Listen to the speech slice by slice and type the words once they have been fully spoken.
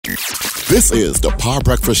This is the Power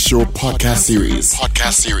Breakfast Show podcast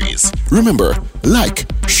series. Remember, like,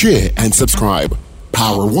 share, and subscribe.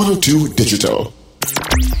 Power 102 Digital.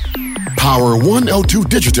 Power 102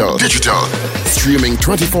 Digital. Streaming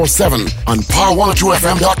 24/7 on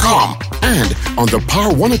power102fm.com and on the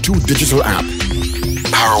Power 102 Digital app.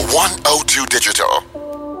 Power 102 Digital.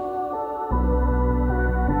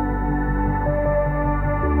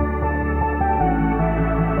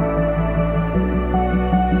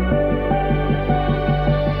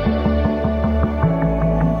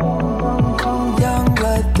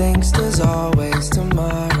 Thinks there's always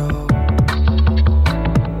tomorrow.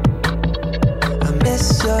 I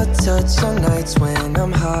miss your touch on nights when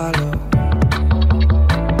I'm hollow.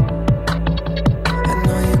 I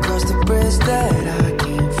know you crossed the bridge that I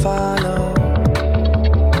can't follow.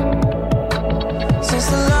 Since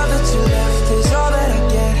the love that you left is all that I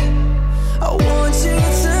get, I want you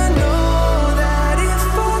to know that if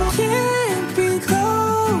I can't be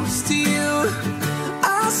close to you,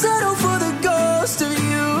 I'll settle for the ghost of you.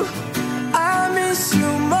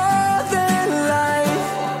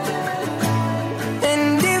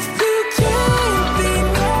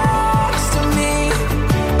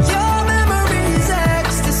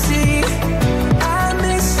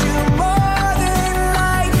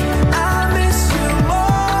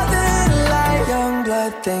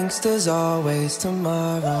 Thinks there's always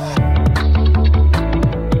tomorrow.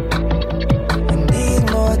 I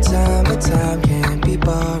need more time, but time can't be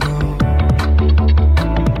borrowed.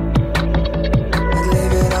 I'd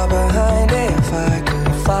leave it all behind if I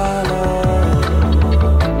could follow.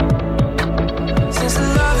 Since the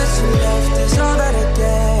love that you left is all that I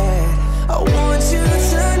get, I want you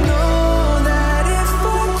to know that if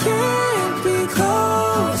I can't be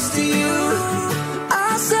close to you,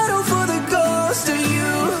 I'll settle for the ghost of you.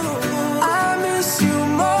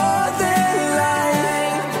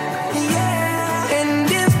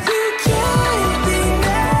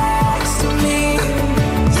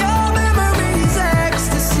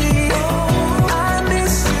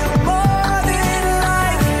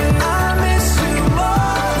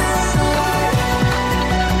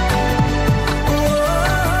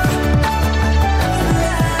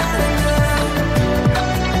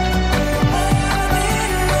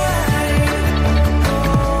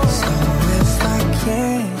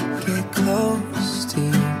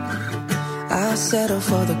 Settle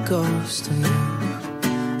for the ghost of you.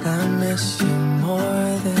 I miss you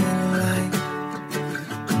more than life.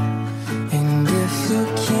 And if you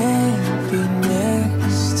can't be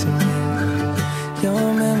next to me,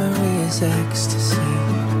 your memory is ecstasy.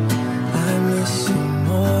 I miss you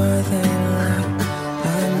more than life.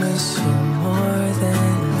 I miss you more than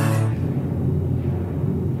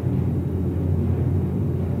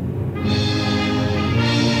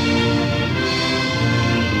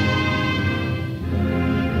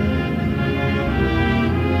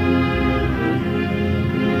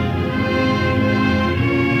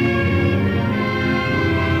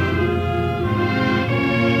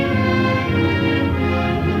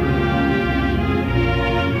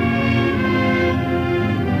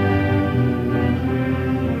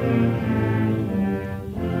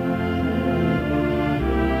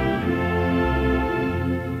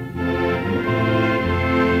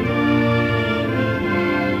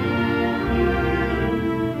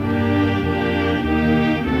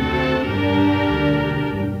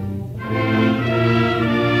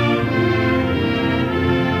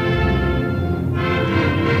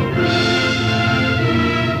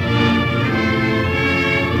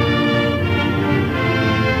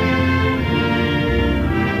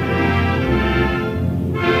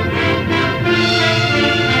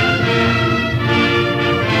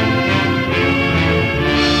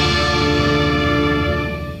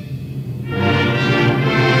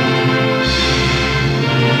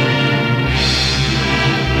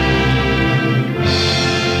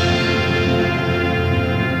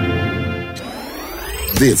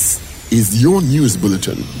This is your news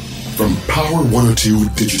bulletin from Power 102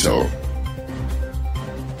 Digital.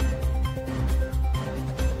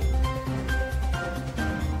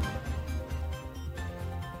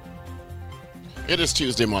 It is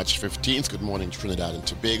Tuesday, March 15th. Good morning, Trinidad and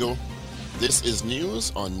Tobago. This is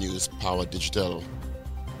news on News Power Digital.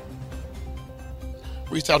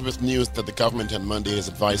 We start with news that the government on Monday has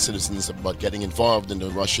advised citizens about getting involved in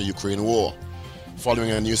the Russia-Ukraine war,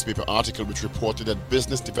 following a newspaper article which reported that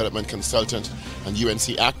business development consultant and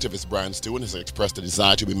UNC activist Brian Stone has expressed a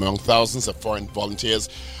desire to be among thousands of foreign volunteers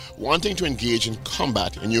wanting to engage in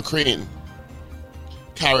combat in Ukraine.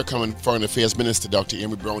 CARICOM and Foreign Affairs Minister Dr.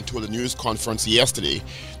 Amy Brown told a news conference yesterday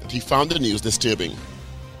that he found the news disturbing.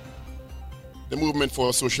 The Movement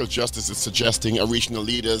for Social Justice is suggesting a regional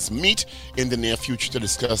leaders meet in the near future to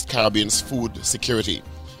discuss Caribbean's food security.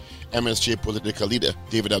 MSJ political leader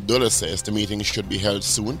David Abdullah says the meeting should be held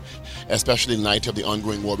soon, especially in light of the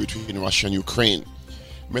ongoing war between Russia and Ukraine.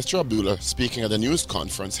 Mr. Abdullah, speaking at the news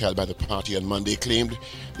conference held by the party on Monday, claimed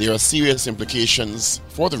there are serious implications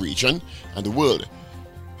for the region and the world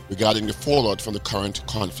regarding the fallout from the current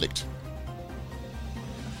conflict.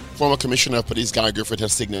 Former Commissioner of Police Guy Griffith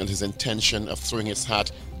has signaled his intention of throwing his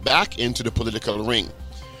hat back into the political ring,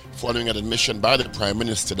 following an admission by the Prime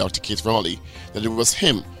Minister, Dr. Keith Rowley, that it was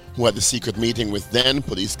him who had the secret meeting with then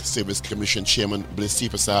Police Service Commission Chairman Bliss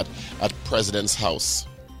Seepersad at President's House.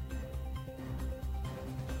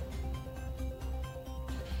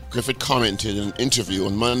 Griffith commented in an interview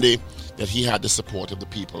on Monday that he had the support of the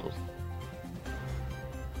people.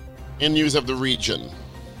 In news of the region,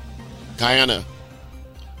 Guyana,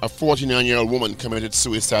 a 49-year-old woman committed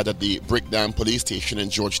suicide at the Brick Dam police station in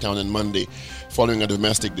Georgetown on Monday following a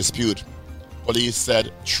domestic dispute. Police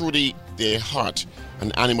said Trudy De Hart,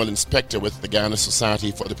 an animal inspector with the Guyana Society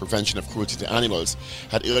for the Prevention of Cruelty to Animals,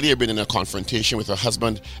 had earlier been in a confrontation with her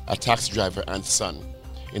husband, a taxi driver, and son.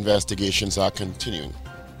 Investigations are continuing.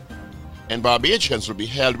 And Barbadians will be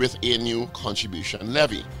held with a new contribution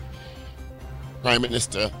levy. Prime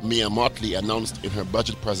Minister Mia Mottley announced in her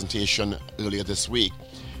budget presentation earlier this week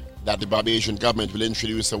that the Barbadian government will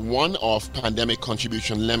introduce a one-off pandemic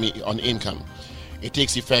contribution levy on income. It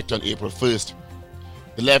takes effect on April 1st.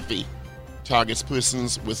 The levy targets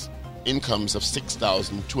persons with incomes of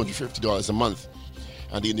 $6,250 a month,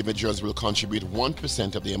 and the individuals will contribute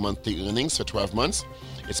 1% of their monthly earnings for 12 months.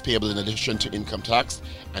 It's payable in addition to income tax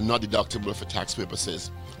and not deductible for tax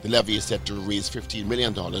purposes. The levy is set to raise $15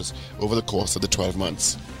 million over the course of the 12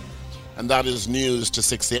 months. And that is news to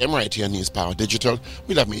 6 a.m. right here on News Power Digital.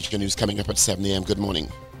 We'll have major news coming up at 7 a.m. Good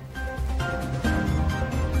morning.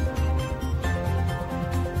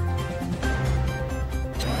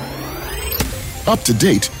 Up to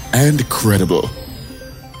date and credible.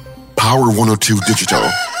 Power 102 Digital.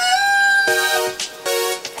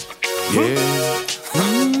 Yeah.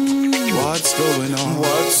 What's going on?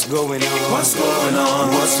 What's going on? What's going on?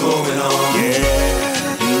 What's going on?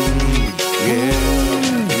 Yeah. Yeah.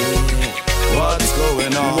 What's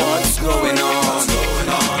going on? What's going on? What's going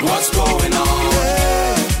on? What's going on?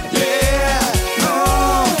 Yeah.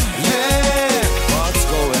 Oh, yeah. What's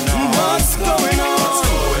going on? What's going on?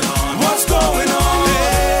 What's going on?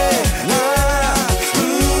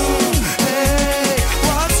 Hey,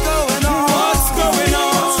 what's going on? What's going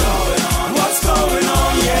on? What's going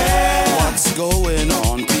on? Yeah. What's going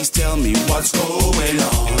on? Please tell me what's going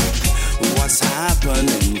on. What's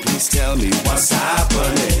happening? Please tell me what's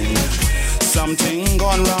happening. Something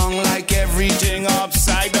gone wrong, like everything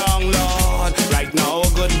upside down, Lord. Right now,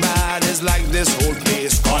 good bad is like this whole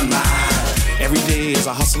place gone mad. Every day is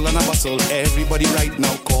a hustle and a bustle. Everybody right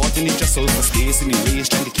now caught in the jostle for space in the race,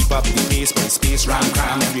 trying to keep up the pace, but the space ram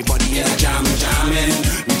cram. Everybody is a jamming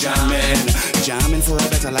for a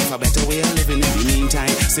better life, a better way of living. In the meantime,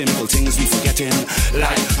 simple things we forgetting,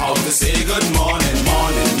 like how to say good morning,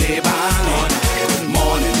 morning neighbor, good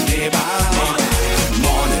morning neighbor, good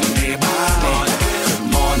morning neighbor, good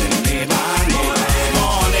morning neighbor,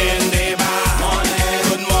 morning neighbor,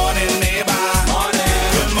 good morning neighbor, good morning neighbor,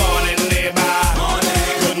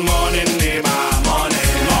 good morning neighbor,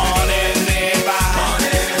 morning neighbor,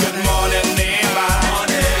 good morning neighbor, good morning neighbor, good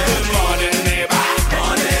morning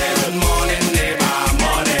neighbor,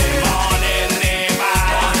 morning neighbor,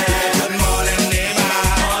 good morning neighbor,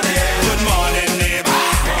 good morning neighbor,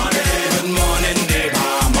 good morning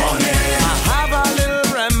neighbor, morning. I have a little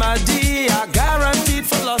remedy, a guaranteed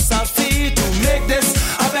philosophy to make this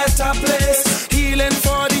a better place. Healing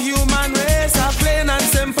for the human race, a plain and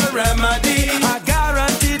simple remedy. A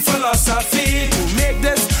guaranteed philosophy to make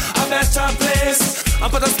this a better place.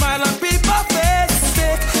 And put a smile on people's face.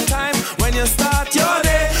 Take time when you start your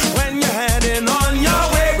day, when you're heading on your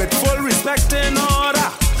way, with full respect in order.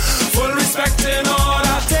 Full respect in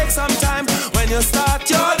order. Take some time when you start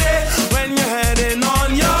your day, when you're heading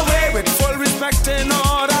on your way, with full respect in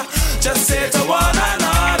order. Just say to one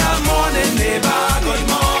another, morning neighbor, good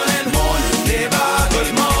morning, morning neighbor, good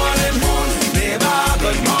morning, morning neighbor,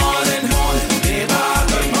 good morning, morning neighbor,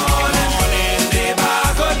 good morning, morning neighbor,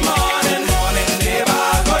 good morning, morning neighbor,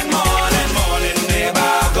 good morning, morning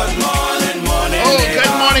neighbor, good morning, morning. Oh, good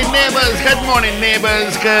morning, neighbors. Good morning,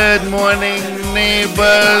 neighbors. Good morning,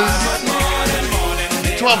 neighbors.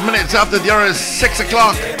 12 minutes after the hour is 6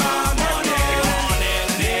 o'clock.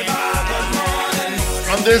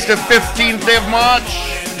 On this, the 15th day of March.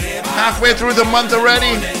 Halfway through the month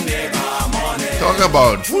already. Talk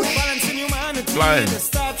about whoosh. Flying.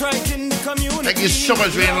 Thank you so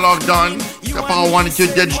much for being logged on to Power 102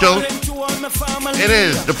 Digital. It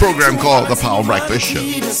is the program called The Power Breakfast Show.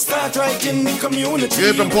 Here's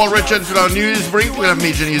from Paul Richards with our news brief. We'll have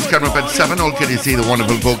major news coming up at 7. All courtesy the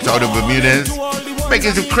wonderful folks out of Bermudez.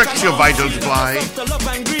 Makers of Cricks, your vital supply.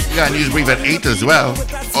 We got a news brief at 8 as well.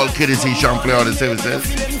 All courtesy Champlain Auto Services.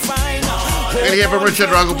 We'll hear from Richard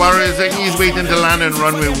Raghubarra saying he's waiting to land on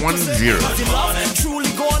runway 10.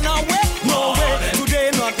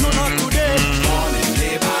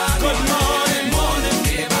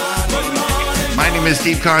 My name is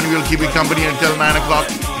Steve Khan. We'll keep you company until 9 o'clock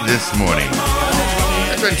this morning.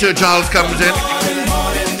 That's when Sir Charles comes in.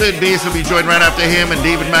 Third base will be joined right after him, and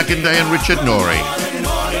David McIntyre and Richard Norrie.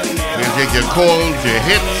 We'll take your calls, your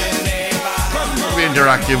hits. We'll be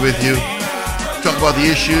interactive with you. Talk about the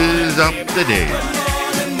issues of the day.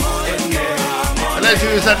 And let's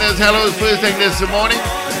do Sunday's hellos first thing this morning.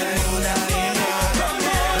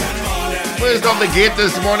 First off the gate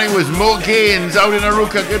this morning was Mo Gaines out in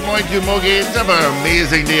Aruka. Good morning to you, Mo Gaines. Have an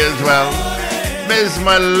amazing day as well. Miss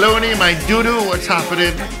Maloney, my doo-doo, what's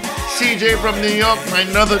happening? CJ from New York, my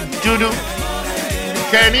another doo-doo.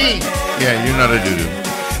 Kenny, yeah, you're not a doo-doo.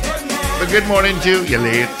 But good morning to you. You're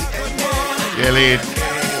late. You're late.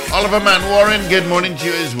 Oliver Man Warren, good morning to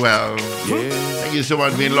you as well. Yeah. Thank you so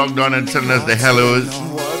much for being logged on and sending us the hellos.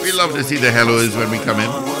 We love to see the hellos when we come in.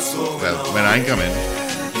 Well, when I come in.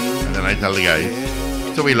 And then I tell the guys.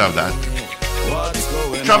 So we love that.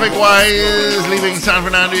 Traffic-wise, leaving San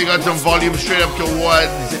Fernando, you got some volume straight up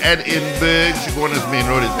towards Edinburgh. Chiconas Main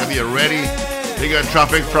Road is heavy already. You got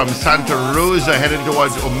traffic from Santa Rosa heading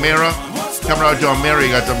towards O'Meara. Coming out to O'Meara, you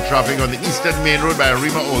got some traffic on the Eastern Main Road by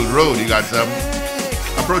Arima Old Road. You got some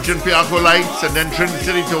approaching Piaco Lights, and then Trinity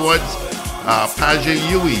City towards Paja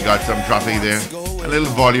Yui. You got some traffic there. A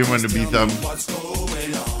little volume on the Beetham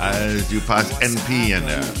as you pass NP and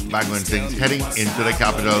Bagman things heading into the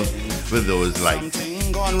capital with those lights.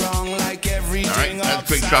 Alright, that's a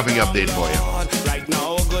quick traffic update for you.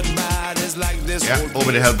 Yeah,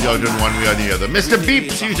 over to help you out in one way or the other. Mr.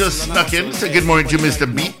 Beeps, you just snuck in. So good morning to Mr.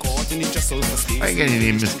 Beeps. Why you got your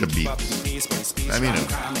name Mr. Beeps? I mean,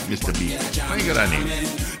 Mr. Beeps. Why you got that name?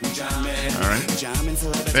 Alright.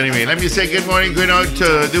 Anyway, let me say good morning going out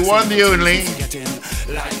to the one, the only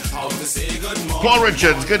Paul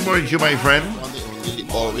Richards. Good morning to you, my friend.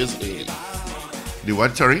 Always early. The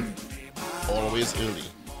what, sorry? Always early.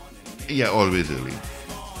 Yeah, always early.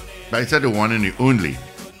 But I said the one and the only.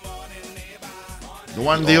 The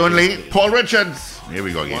one, the only, early. Paul Richards. Here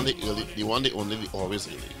we go again. The one, the only, the always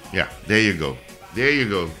early. Yeah, there you go. There you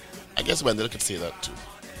go. I guess Wendell could say that too.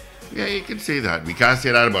 Yeah, you can say that. We can't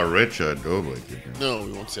say that about Richard. Oh boy. No,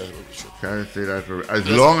 we won't say that about Richard. Can't say that for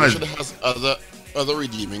long as Richard has other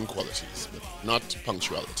redeeming qualities, but not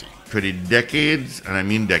punctuality. For the decades, and I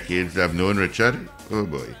mean decades, I've known Richard. Oh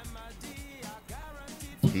boy.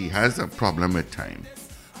 He has a problem with time.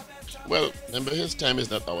 Well, remember, his time is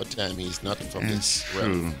not our time. He's not from this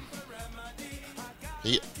realm.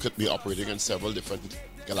 He could be operating in several different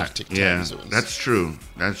galactic time zones. That's true.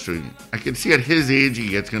 That's true. I can see at his age he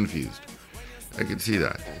gets confused. I can see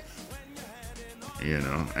that. You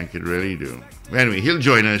know, I could really do. Anyway, he'll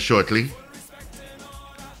join us shortly.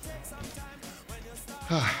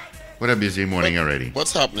 What a busy morning already.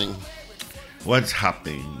 What's happening? What's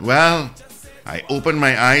happening? Well, I opened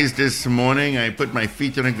my eyes this morning, I put my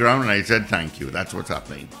feet on the ground, and I said thank you. That's what's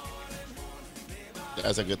happening.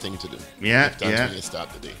 That's a good thing to do. Yeah, when you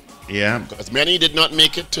start the day. Yeah. Because many did not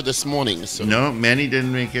make it to this morning. So no, many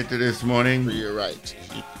didn't make it to this morning. You're right.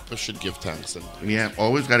 People should give thanks. Yeah,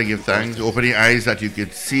 always got to give thanks. Open the eyes that you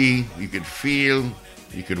could see, you could feel,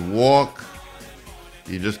 you could walk.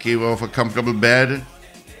 You just came off a comfortable bed.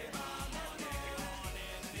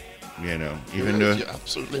 You know, even though... You're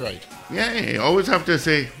absolutely right. Yeah, you always have to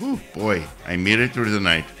say, oh boy, I made it through the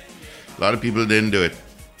night. A lot of people didn't do it.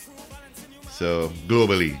 So,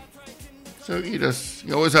 globally. So, you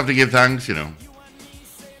always have to give thanks, you know.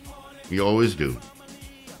 You always do.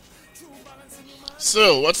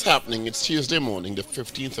 So, what's happening? It's Tuesday morning, the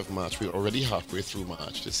 15th of March. We're already halfway through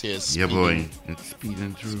March. This year is speeding. Yeah, boy. It's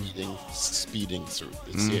speeding through. Speeding through.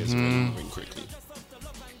 This year is really moving quickly.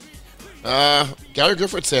 Gary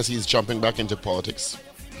Griffith says he's jumping back into politics.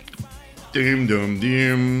 Dim, dum,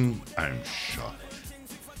 dim. I'm shocked.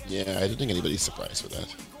 Yeah, I don't think anybody's surprised with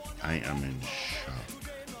that. I am in shock.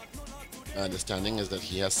 My understanding is that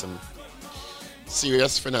he has some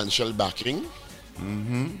serious financial backing.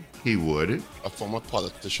 Mm-hmm. He would. A former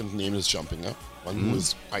politician's name is jumping up. One who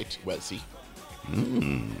is quite wealthy.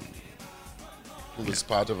 Who was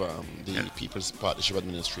part of the People's Partnership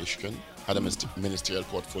Administration. had a ministerial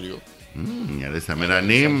portfolio. Yeah, let's have me that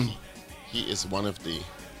name. He is one of the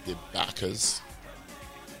backers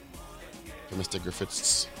for Mr.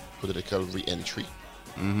 Griffith's political re-entry.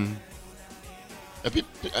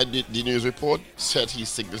 The news report said he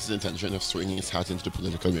signaled his intention of swinging his hat into the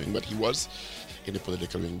political ring, but he was in the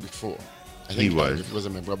political ring before. I think he was a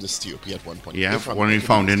member of the COP at one point. Yeah, one of the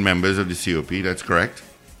founding members of the COP, that's correct.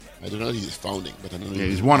 I don't know if he's founding, but I know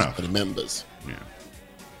he's one of the members. Yeah.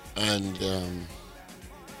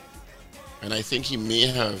 And I think he may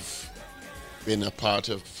have been a part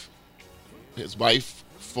of, his wife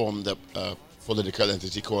formed a political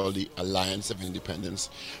entity called the Alliance of Independence,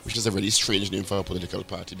 which is a really strange name for a political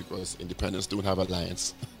party because independents don't have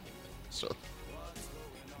alliance. So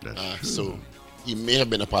he may have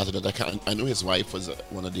been a part of that. I know his wife was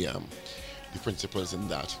one of the principals in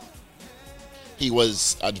that. He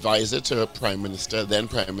was advisor to then Prime Minister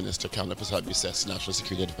Seepersad, National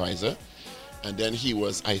Security Advisor, and then he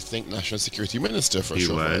was, I think, National Security Minister for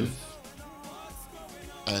sure. He was.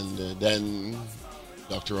 And then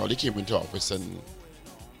Dr. Rowley came into office, and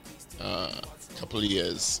a couple of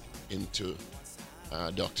years into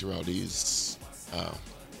Dr. Rowley's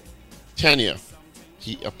tenure,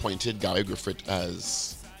 he appointed Gary Griffith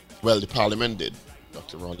as, well, the Parliament did.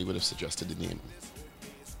 Dr. Rowley would have suggested the name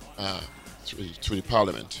through the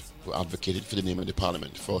Parliament, who advocated for the name of the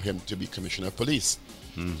Parliament, for him to be Commissioner of Police.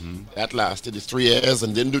 That lasted 3 years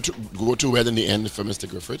and didn't go too well in the end for Mr.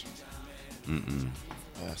 Griffith.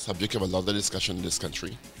 Subject of a lot of discussion in this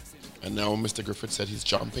country. And now Mr. Griffith said he's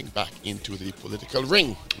jumping back into the political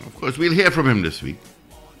ring. Of course, we'll hear from him this week.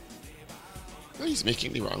 Well, he's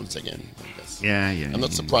making the rounds again, I guess. Yeah. I'm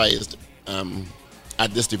not surprised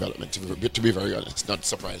at this development, to be very honest. Not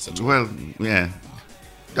surprised at all. Well, yeah.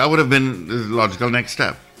 That would have been the logical next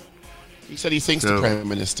step. He said he thinks the Prime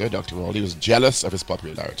Minister, Dr. Rowley, was jealous of his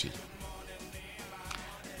popularity.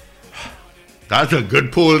 That's a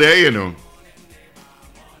good poll there, you know.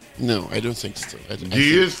 No, I don't think so. Do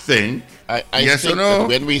you think? I yes think or no? That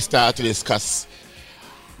when we start to discuss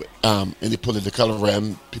in the political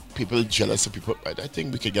realm, people jealous of people, I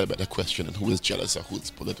think we could get a better question on who is jealous or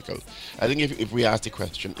who's political. I think if we ask the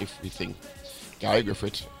question, if we think Gary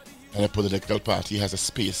Griffith and a political party has a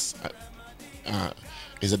space,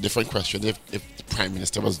 is a different question. If the Prime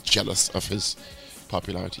Minister was jealous of his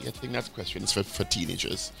popularity, I think that question is for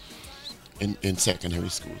teenagers in secondary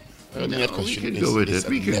school. We could go with it.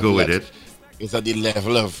 We could go with it. It's at the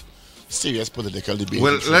level of serious political debate.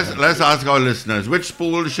 Well, let's ask our listeners, which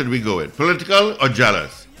poll should we go with? Political or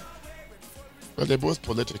jealous? Well, they're both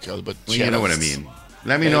political, but well, you know what I mean.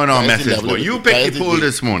 Let me know on our message board. You picked the poll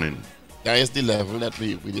this morning. That is the level that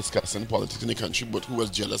we discuss in politics in the country, but who was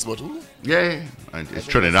jealous about who? Yeah. It's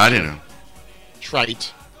Trinidad, you know.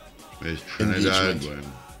 Trite. It's Trinidad.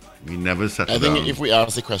 We never settle down. I think down. if we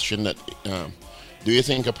ask the question that, do you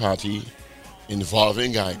think a party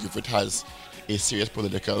involving Guy Griffith has a serious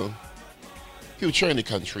political future in the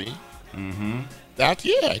country? That,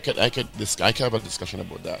 yeah, I could have a discussion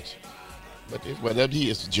about that. But whether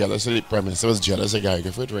he is jealous of the Prime Minister was jealous of Guy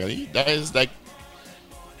Griffith, really, that is like,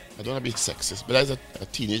 I don't want to be sexist, but that's a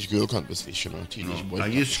teenage girl conversation or a teenage boy. Are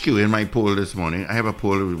you skewing my poll this morning? I have a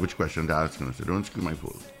poll with which question to ask, so don't skew my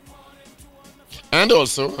poll. And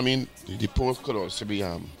also, I mean, the poll could also be,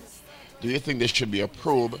 do you think there should be a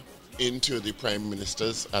probe into the Prime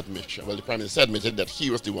Minister's admission? Well, the Prime Minister admitted that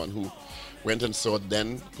he was the one who went and saw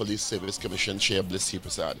then Police Service Commission Chair Bliss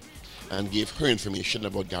Seepersad and gave her information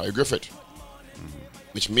about Gary Griffith,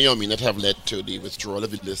 which may or may not have led to the withdrawal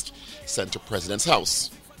of the list sent to President's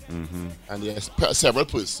House. And there are several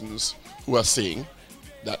persons who are saying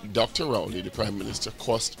that Dr. Rowley, the Prime Minister,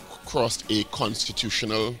 crossed a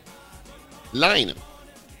constitutional line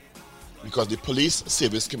because the Police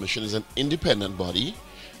Service Commission is an independent body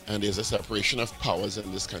and there's a separation of powers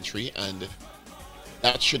in this country, and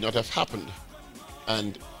that should not have happened.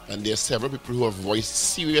 And there are several people who have voiced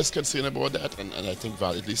serious concern about that, and I think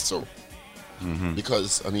validly so.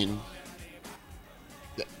 Because, I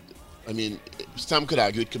mean, some could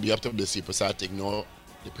argue it could be up to Bliss Seepersad to ignore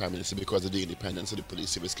the Prime Minister because of the independence of the Police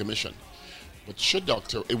Service Commission. But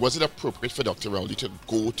was it appropriate for Dr. Rowley to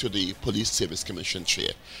go to the Police Service Commission chair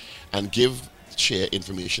and give the chair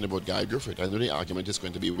information about Guy Griffith? I know the argument is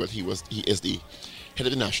going to be, well, he is the head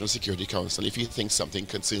of the National Security Council. If he thinks something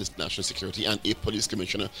concerns national security and a police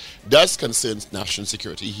commissioner does concern national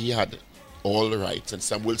security, he had all the rights. And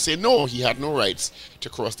some will say, no, he had no rights to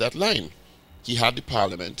cross that line. He had the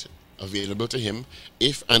Parliament available to him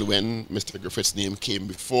if and when Mr. Griffith's name came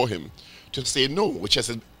before him to say no, which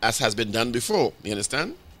as has been done before. You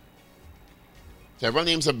understand? Several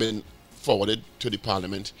names have been forwarded to the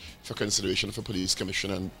Parliament for consideration for police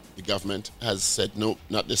commission, and the government has said no,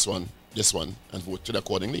 not this one, and voted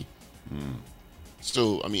accordingly.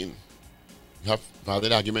 So, I mean, you have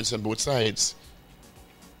valid arguments on both sides.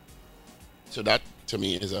 So that, to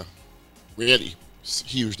me, is a really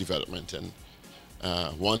huge development. And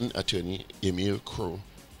one attorney, Emil Crow,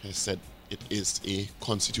 has said it is a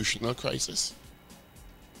constitutional crisis.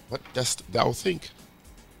 What dost thou think?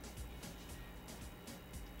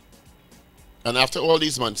 And after all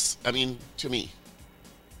these months, I mean, to me,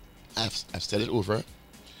 I've said it over,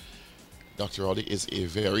 Dr. Rowley is a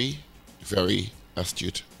very, very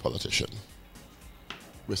astute politician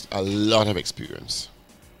with a lot of experience.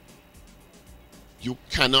 You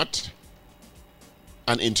cannot,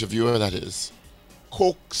 an interviewer that is,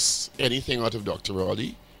 coax anything out of Dr.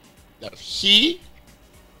 Rowley that he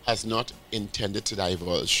has not intended to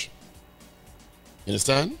divulge. You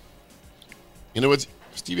understand? In other words,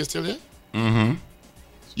 Steve is still there? Mm-hmm.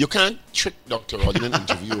 You can't trick Dr. Rowley in an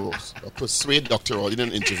interview or persuade Dr. Rowley in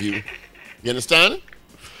an interview. You understand?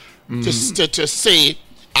 To say,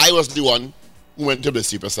 I was the one who went to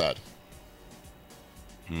Bliss Seepersad.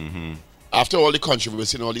 After all the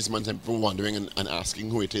controversy and all these months, I've been wondering and asking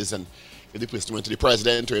who it is, and if the person went to the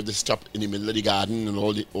president or if they stopped in the middle of the garden and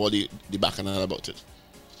all the bacchanal about it.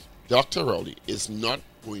 Dr. Rowley is not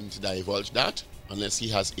going to divulge that unless he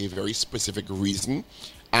has a very specific reason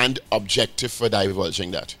and objective for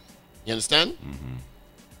divulging that. You understand?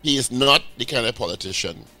 He is not the kind of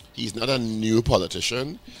politician. He's not a new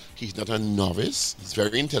politician. He's not a novice. He's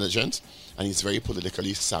very intelligent and he's very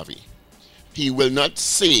politically savvy. He will not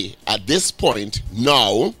say at this point,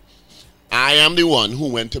 now, I am the one who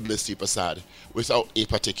went to Bliss Seepersad without a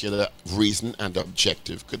particular reason and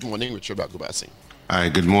objective. Good morning, Richard Bagubasi. Hi,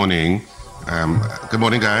 good morning. Good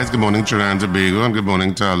morning, guys. Good morning, Trinidad and Tobago, and good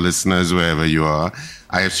morning to our listeners wherever you are.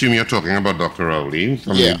 I assume you're talking about Dr. Rowley.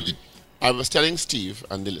 I was telling Steve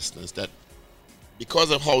and the listeners that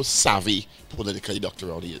because of how savvy politically Dr.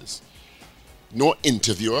 Rowley is, no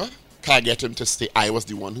interviewer can get him to say, I was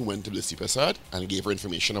the one who went to Bliss Seepersad and gave her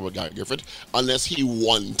information about Gary Griffith, unless he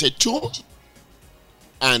wanted to,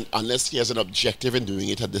 and unless he has an objective in doing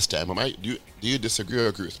it at this time. Do you disagree or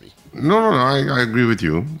agree with me? No, I agree with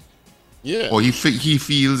you. Yeah. Or he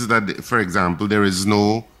feels that, for example, there is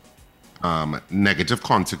no negative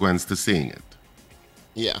consequence to saying it.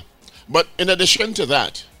 Yeah. But in addition to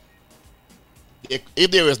that, if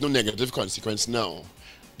there is no negative consequence now,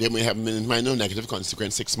 there may have been no negative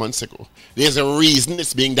consequence 6 months ago. There's a reason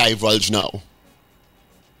it's being divulged now.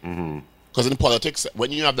 Because in politics,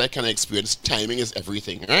 when you have that kind of experience, timing is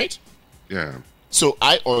everything, right? Yeah. So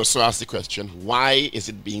I also ask the question, why is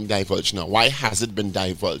it being divulged now? Why has it been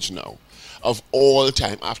divulged now? Of all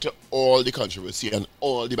time, after all the controversy and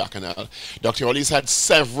all the bacchanal, Dr. Rowley's had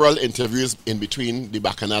several interviews in between the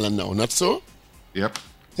bacchanal and now, not so? Yep.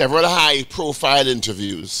 Several high-profile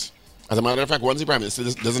interviews. As a matter of fact, once the Prime Minister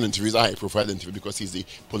doesn't interview, a high-profile interview because he's the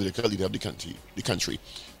political leader of the country.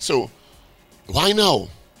 So, why now?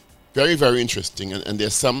 Very, very interesting. And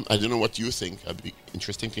there's some, I don't know what you think. It'd be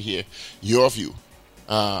interesting to hear your view.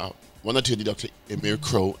 One or two, Dr. Emil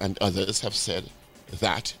Crow and others have said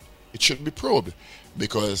that it should be probed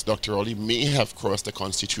because Dr. Rowley may have crossed the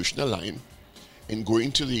constitutional line in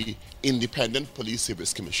going to the Independent Police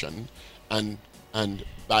Service Commission and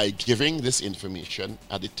by giving this information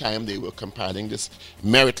at the time they were compiling this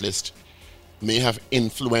merit list may have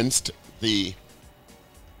influenced the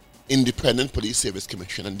Independent Police Service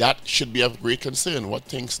Commission, and that should be of great concern. What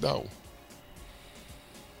thinkst thou?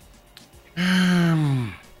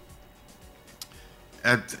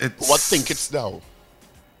 What thinkest thou?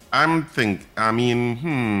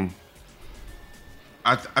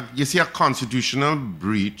 You see, a constitutional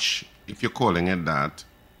breach, if you're calling it that,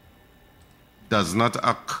 does not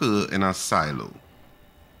occur in a silo.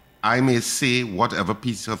 I may say whatever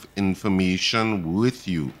piece of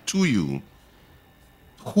information to you,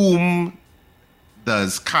 whom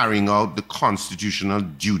does carrying out the constitutional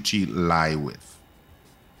duty lie with?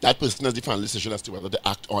 That person has the final decision as to whether to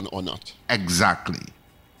act on or not. Exactly.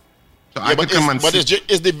 So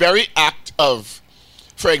is the very act of,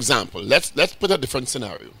 for example, let's put a different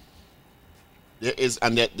scenario.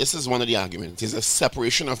 This is one of the arguments. There's a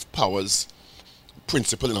separation of powers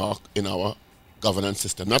principle in our governance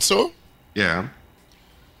system. Not so? Yeah.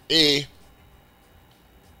 A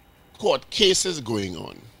court case is going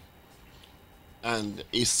on, and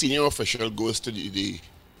a senior official goes to the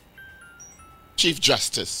Chief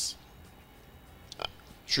Justice,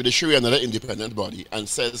 judiciary, another independent body, and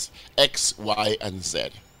says X, Y, and Z.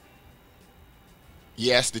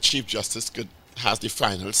 Yes, the Chief Justice has the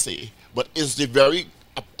final say, but is the very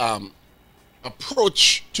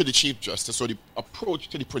approach to the Chief Justice or the approach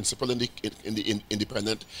to the principal in the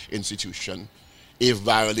independent institution a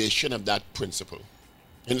violation of that principle?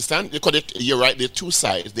 You understand? Because you're right, there are two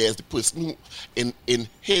sides. There's the person who, in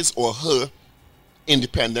his or her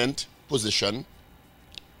independent position,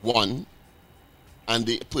 one, and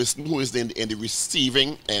the person who is in the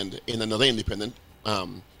receiving end in another independent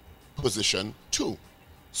position, two.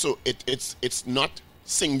 So it's not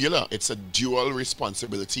singular. It's a dual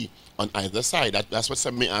responsibility on either side. That's what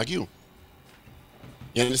some may argue.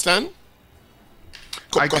 You understand?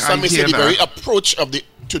 Because some may say the very approach of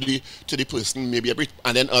to the person may be a bit,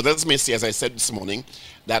 and then others may say, as I said this morning,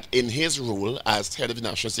 that in his role as head of the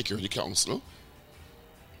National Security Council,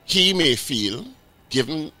 he may feel,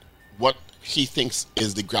 given what he thinks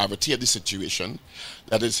is the gravity of the situation,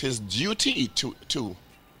 that it's his duty to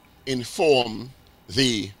inform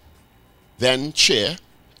the then chair,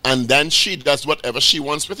 and then she does whatever she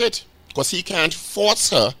wants with it, because he can't force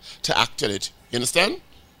her to act on it. You understand?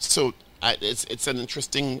 So it's an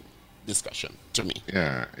interesting discussion to me.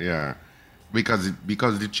 Yeah. Because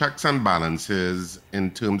the checks and balances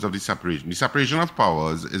in terms of the separation of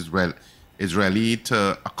powers is really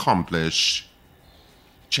to accomplish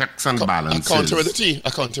checks and balances. Accountability.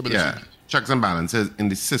 Yeah, checks and balances in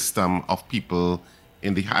the system of people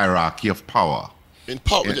in the hierarchy of power. In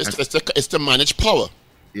power, it's to manage power.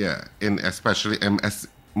 Yeah, especially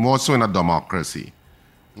more so in a democracy.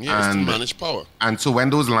 Yeah, it's to manage power. And so when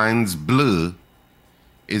those lines blur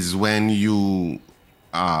is when you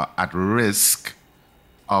are at risk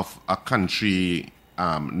of a country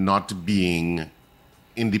not being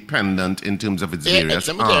independent in terms of its various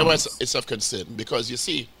Let me tell you why it's of concern. Because you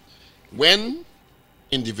see, when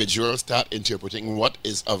individuals start interpreting what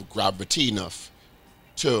is of gravity enough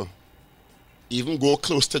to even go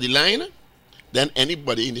close to the line, then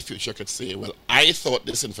anybody in the future could say, well, I thought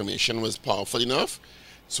this information was powerful enough,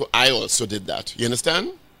 so I also did that. You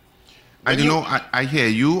understand? I hear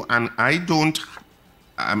you, and I don't.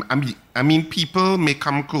 I mean, people may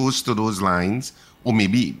come close to those lines, or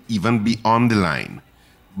maybe even beyond the line,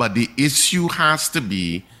 but the issue has to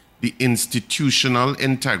be the institutional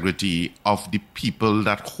integrity of the people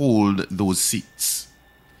that hold those seats.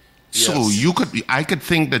 Yes. So I could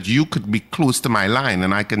think that you could be close to my line,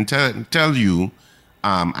 and I can tell you,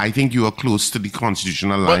 I think you are close to the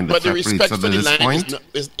constitutional line that separates us at this point.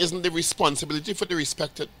 Isn't the responsibility for the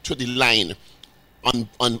respect to the line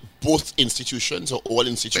on both institutions or all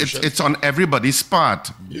institutions? It's on everybody's part,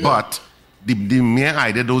 but the mere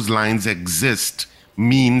idea those lines exist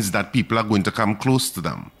means that people are going to come close to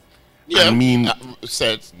them. Yeah,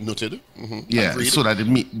 noted. Mm-hmm. Yeah, agreed. So that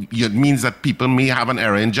it means that people may have an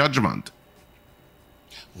error in judgment.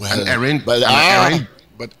 Well,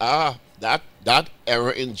 that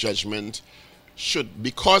error in judgment should,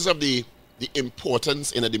 because of the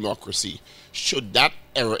importance in a democracy, should that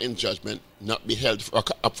error in judgment not be held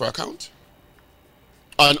up for account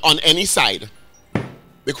on any side?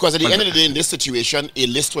 Because at the end of the day, in this situation, a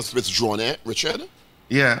list was withdrawn, Richard?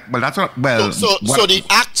 Yeah, but that's not... So the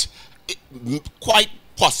act quite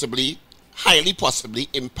possibly, highly possibly,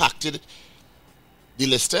 impacted the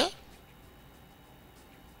lister?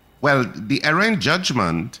 Well, the error in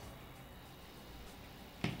judgment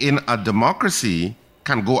in a democracy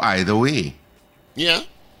can go either way. Yeah.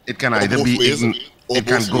 It can either be... It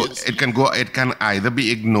can either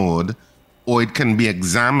be ignored, or it can be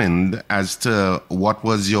examined as to what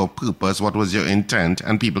was your purpose, what was your intent,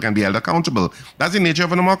 and people can be held accountable. That's the nature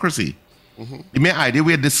of a democracy. Mm-hmm. The mere idea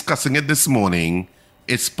we're discussing it this morning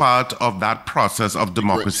is part of that process of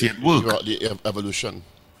democracy at work. The evolution.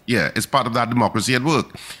 Yeah, it's part of that democracy at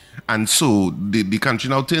work. And so the country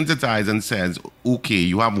now turns its eyes and says, okay,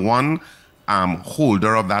 you have one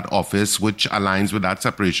holder of that office which aligns with that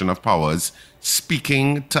separation of powers,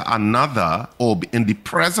 speaking to another or in the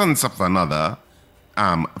presence of another,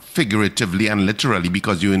 figuratively and literally,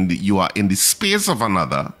 because you are in the space of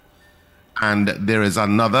another, and there is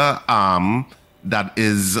another arm that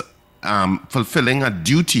is fulfilling a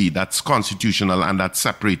duty that's constitutional and that's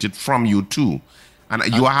separated from you too. And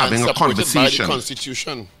you are having a conversation. By the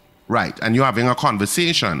Constitution. Right, and you're having a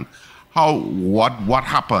conversation. What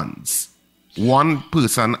happens? One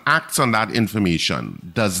person acts on that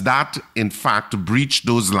information. Does that, in fact, breach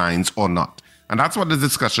those lines or not? And that's what the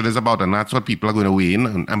discussion is about, and that's what people are going to weigh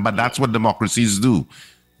in. But that's what democracies do.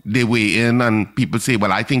 They weigh in, and people say,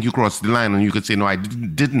 well, I think you crossed the line. And you could say, no, I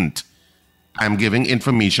didn't. I'm giving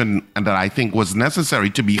information that I think was necessary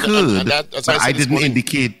to be heard. But I didn't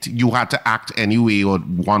indicate you had to act any way or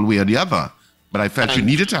one way or the other. But I felt you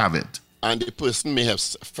needed to have it. And the person may have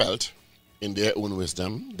felt, in their own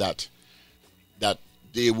wisdom, that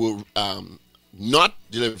they were not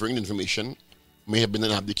delivering the information may have been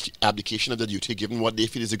an abdication of the duty given what they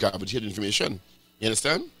feel is the gravity of the information. You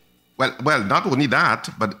understand? Well, not only that,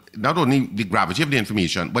 but not only the gravity of the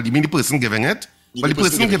information, but you mean the person giving it? Yeah, But the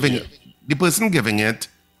person giving the person giving it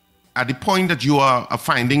at the point that you are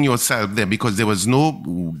finding yourself there because there was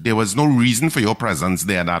no reason for your presence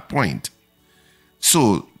there at that point.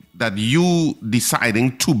 So that you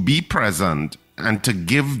deciding to be present and to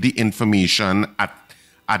give the information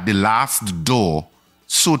at the last door,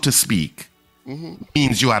 so to speak,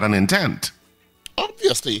 means you had an intent.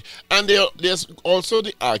 Obviously. And there's also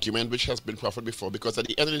the argument which has been proffered before, because at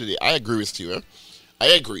the end of the day, I agree with you. I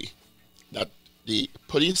agree that the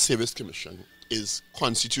Police Service Commission is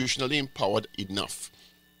constitutionally empowered enough,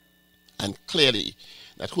 and clearly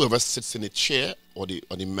that whoever sits in the chair or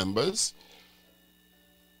the members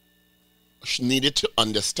needed to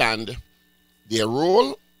understand their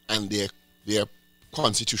role and their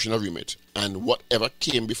constitutional remit, and whatever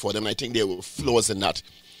came before them. I think there were flaws in that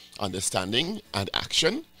understanding and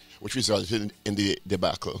action, which resulted in the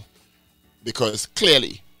debacle, because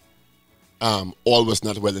clearly all was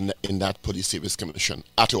not well in that Police Service Commission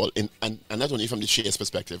at all, and not only from the chair's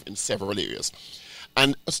perspective, in several areas.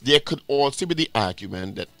 And there could also be the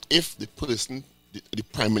argument that if the person, the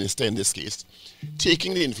Prime Minister in this case,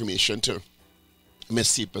 taking the information to Ms.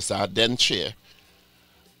 Seepersad, then chair,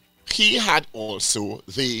 he had also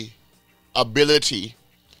the ability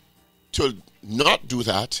to not do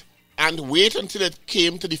that and wait until it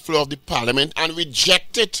came to the floor of the Parliament and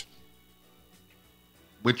reject it.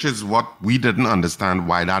 Which is what we didn't understand,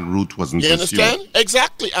 why that route wasn't You pursued. understand?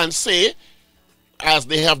 Exactly. And say, as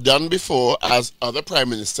they have done before, as other prime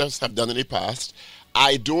ministers have done in the past,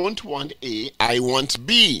 I don't want A, I want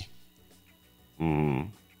B.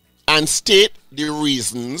 And state the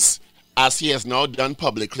reasons, as he has now done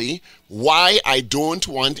publicly, why I don't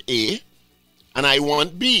want A and I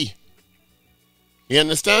want B. You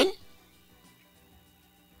understand?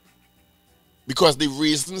 Because the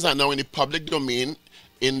reasons are now in the public domain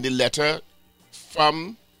in the letter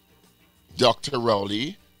from Dr.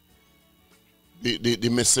 Rowley, the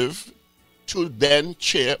missive, to then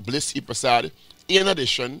Chair Bliss Seepersad. In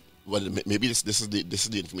addition, well, maybe this is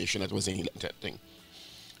the information that was in that thing,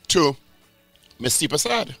 to Ms.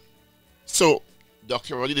 Seepersad. So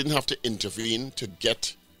Dr. Rowley didn't have to intervene to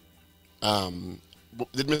get.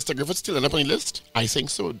 Did Mr. Griffith still end up on the list? I think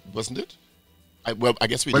so, wasn't it? I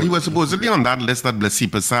guess we. Well, he was supposedly on that list that Bliss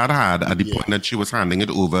Seepersad had at the point that she was handing it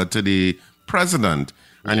over to the president.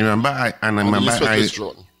 And you remember, I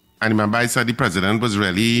remember I said the president was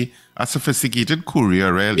really a sophisticated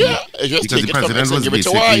courier, really. Yeah, just because take the it from president X and was give it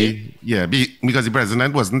to basically, because the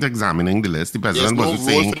president wasn't examining the list. The There's president no wasn't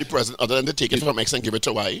role saying for the president other than to take it from X and give it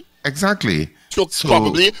to Y. exactly. So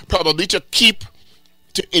probably to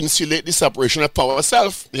insulate the separation of power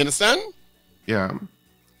self. You understand? Yeah.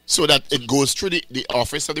 So that it goes through the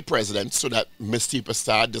office of the president, so that Ms.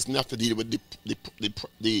 Seepersad doesn't have to deal with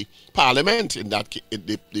the parliament in that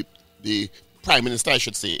the prime minister, I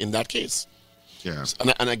should say, in that case. Yeah.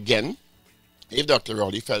 And again, if Dr.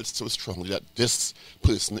 Rowley felt so strongly that this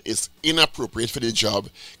person is inappropriate for the job,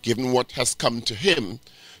 given what has come to him,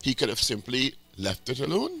 he could have simply left it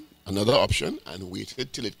alone, another option, and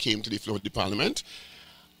waited till it came to the floor of the parliament,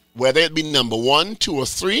 whether it be number 1, 2, or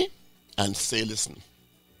 3, and say, listen,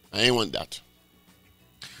 I ain't want that.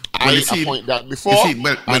 I appoint that before, and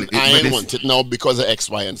I ain't want it now because of X,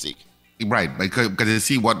 Y, and Z. Right, because you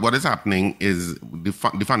see what is happening is the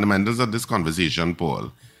fundamentals of this conversation,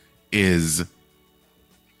 Paul, is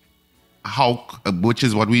how which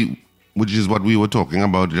is what we were talking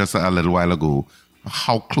about just a little while ago.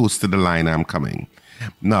 How close to the line I'm coming.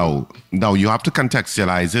 Now you have to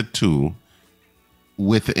contextualize it too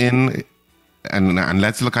within, and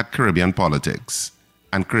let's look at Caribbean politics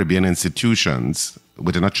and Caribbean institutions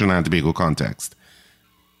within a Trinidad and Tobago context.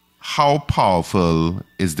 How powerful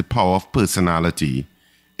is the power of personality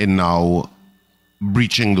in now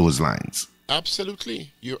breaching those lines?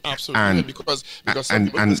 Absolutely. You're absolutely right, because some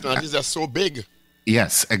people's personalities are so big.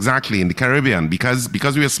 Yes, exactly. In the Caribbean, because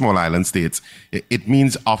we are small island states, it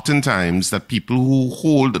means oftentimes that people who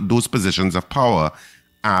hold those positions of power,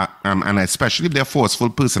 and especially if they're forceful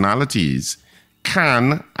personalities,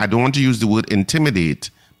 can, I don't want to use the word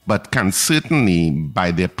intimidate, but can certainly, by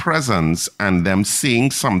their presence and them saying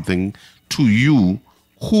something to you,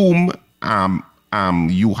 whom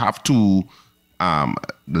you have to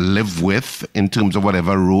live with in terms of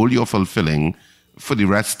whatever role you're fulfilling for the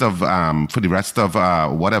rest of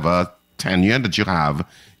whatever tenure that you have.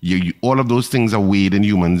 All of those things are weighed in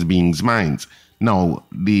human beings' minds. Now,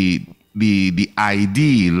 the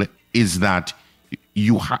ideal is that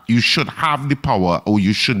you should have the power, or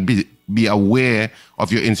you should be aware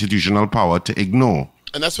of your institutional power to ignore.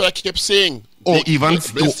 And that's what I kept saying. Or They even,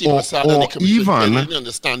 didn't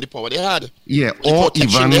understand the power they had. Yeah, or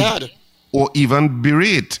even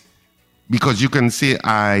berate. Because you can say,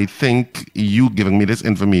 I think you giving me this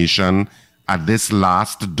information at this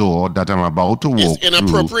last door that I'm about to walk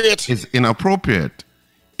inappropriate. Is inappropriate.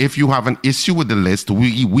 If you have an issue with the list,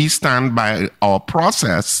 we stand by our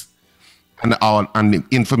process and the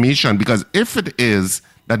information. Because if it is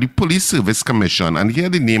that the Police Service Commission, and here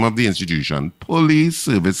the name of the institution, Police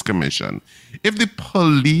Service Commission, if the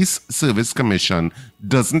Police Service Commission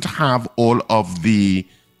doesn't have all of the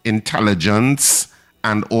intelligence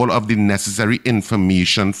and all of the necessary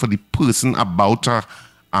information for the person about to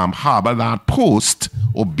harbor that post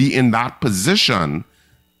or be in that position,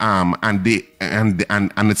 and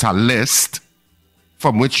it's a list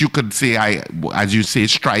from which you could say, as you say,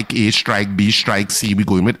 strike A, strike B, strike C, we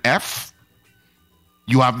going with F.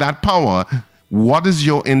 You have that power. What is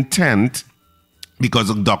your intent?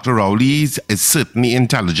 Because Dr. Rowley is certainly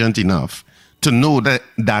intelligent enough to know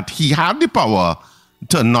that he had the power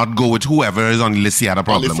to not go with whoever is on the list he had a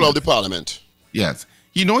problem with. On the floor of the parliament. Yes.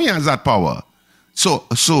 He has that power. So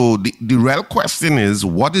the real question is,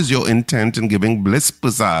 what is your intent in giving Bliss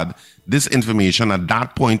Persad this information at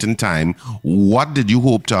that point in time? What did you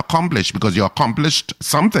hope to accomplish? Because you accomplished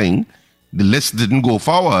something. The list didn't go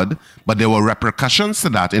forward, but there were repercussions to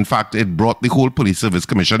that. In fact, it brought the whole Police Service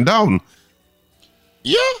Commission down.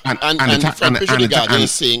 Yeah, and the front page of the Guardian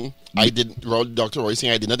is saying, Dr. Roy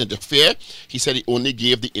saying I did not interfere. He said he only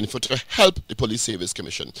gave the info to help the Police Service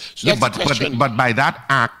Commission. So yeah, but by that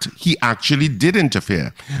act, he actually did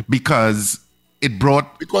interfere because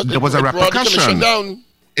there was a repercussion.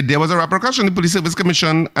 There was a repercussion. The Police Service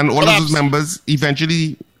Commission and all of those members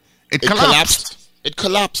eventually it collapsed. It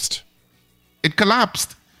collapsed.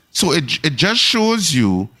 So it just shows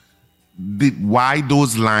you why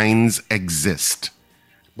those lines exist.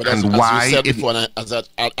 But as you said before, and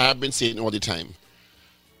I've been saying all the time,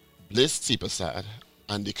 Bliss, Seepersad,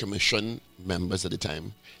 and the commission members at the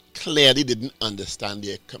time clearly didn't understand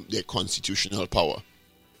their constitutional power.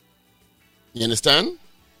 You understand?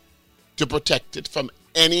 To protect it from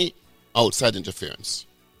any outside interference,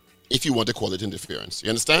 if you want to call it interference. You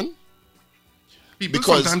understand? People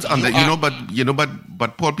sometimes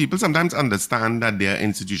but Paul, people sometimes understand that they are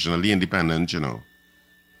institutionally independent.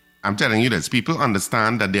 I'm telling you this. People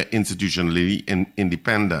understand that they're institutionally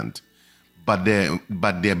independent, but at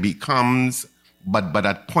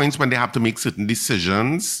points when they have to make certain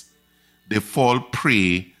decisions, they fall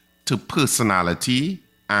prey to personality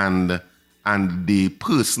and the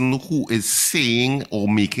person who is saying or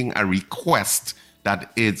making a request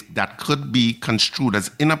that could be construed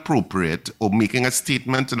as inappropriate, or making a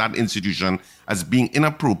statement to that institution as being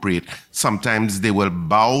inappropriate. Sometimes they will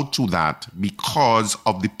bow to that because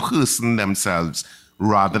of the person themselves,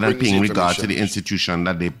 rather than paying regard to the institution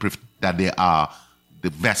that they are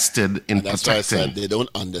vested in that's protecting. Why I said they don't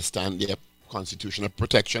understand their constitutional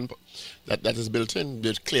protection that is built in.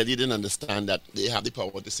 They clearly didn't understand that they have the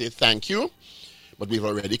power to say thank you, but we've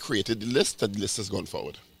already created the list, and the list has gone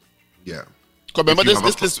forward. Yeah. Remember,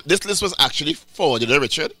 this list was actually forwarded to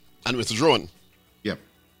Richard and withdrawn. Yep.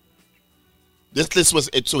 This list was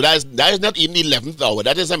so that is not even the 11th hour.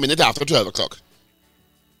 That is a minute after 12 o'clock.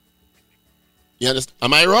 You understand?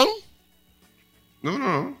 Am I wrong?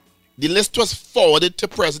 No. The list was forwarded to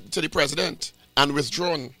the president and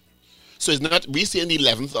withdrawn. So it's not, we say in the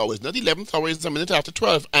 11th hour. It's not the 11th hour. It's a minute after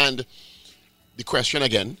 12. And the question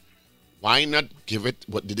again, why not give it?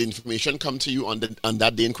 Did the information come to you on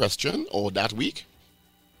that day in question or that week?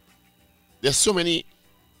 There's so many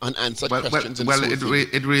unanswered questions.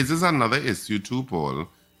 It raises another issue too, Paul,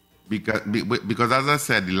 because as I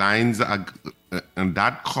said, the lines are and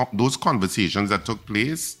those conversations that took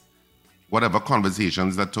place, whatever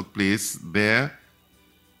conversations that took place there,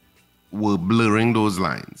 were blurring those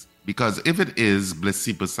lines. Because if it is, Bliss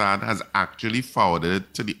Seepersad has actually forwarded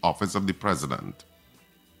it to the office of the president.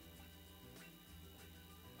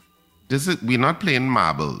 We're not playing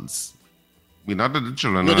marbles. We're not at the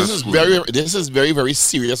children. No, this is very, very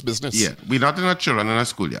serious business. Yeah, we're not in a children in a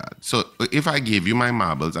schoolyard. So if I gave you my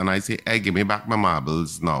marbles and I say, hey, give me back my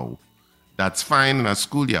marbles now, that's fine in a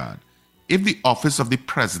schoolyard. If the office of the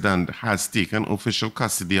president has taken official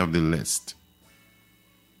custody of the list,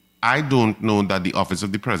 I don't know that the office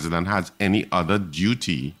of the president has any other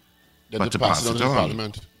duty but to pass it on.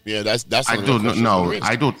 Parliament. Yeah, that's. I don't know. No,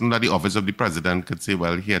 I don't know that the office of the president could say,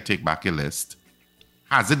 "Well, here, take back your list."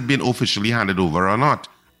 Has it been officially handed over or not?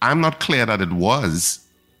 I'm not clear that it was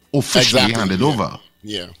officially handed over.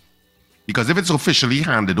 Yeah. Because if it's officially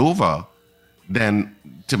handed over, then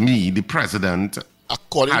to me, the president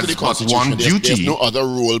according has to the got Constitution, one there's duty no other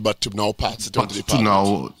rule but to now pass it on to the to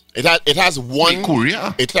Parliament. now It has one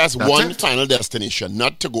Korea. It has That's one it. final destination,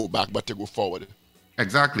 not to go back but to go forward.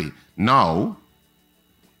 Exactly. Now,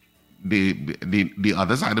 the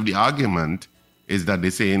other side of the argument is that they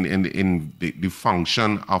say in the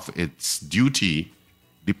function of its duty,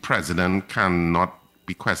 the president cannot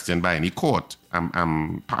be questioned by any court.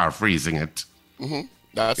 I'm paraphrasing it.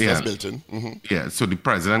 That's built in. Yeah, so the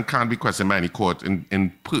president can't be questioned by any court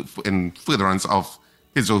in furtherance of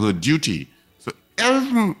his or her duty. So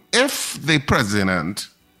if the president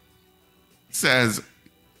has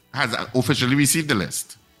officially received the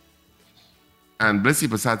list, and Bliss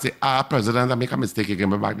Seepersad say, President, I make a mistake, you give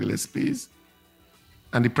me back the list, please.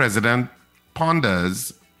 And the president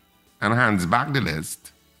ponders and hands back the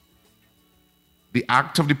list. The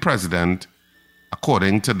act of the president,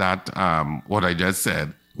 according to that, what I just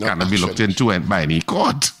said, cannot be looked into by any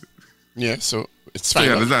court. Yeah, so it's So you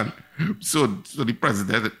final. understand? So the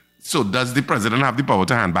president. So does the president have the power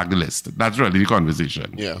to hand back the list? That's really the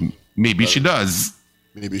conversation. Yeah. Maybe she does,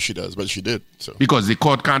 Maybe she does, but she did. So because the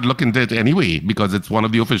court can't look into it anyway because it's one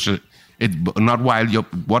of the official. It's not while you're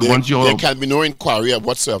once you're there can be no inquiry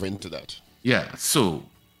whatsoever into that. yeah. So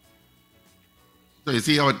you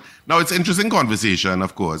see how now it's interesting conversation,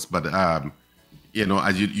 of course, but you know,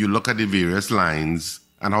 as you look at the various lines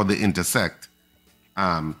and how they intersect,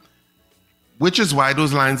 which is why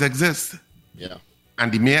those lines exist. Yeah.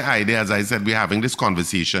 And the mere idea, as I said, we're having this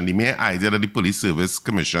conversation, the mere idea that the Police Service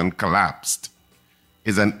Commission collapsed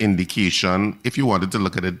is an indication, if you wanted to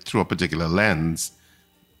look at it through a particular lens,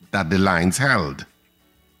 that the lines held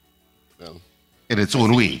Well, in its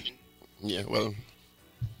own way. yeah, well,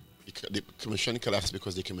 the commission collapsed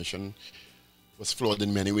because the commission was flawed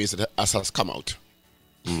in many ways, as has come out.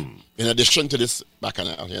 In addition to this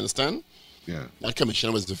bacchanal, you understand? Yeah. That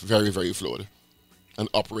commission was very, very flawed and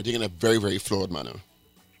operating in a very, very flawed manner.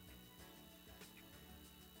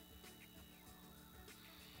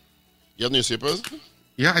 You have newspapers?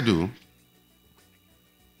 Yeah, I do.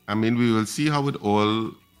 I mean, we will see how it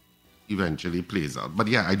all eventually plays out. But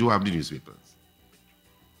yeah, I do have the newspapers.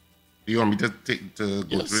 Do you want me to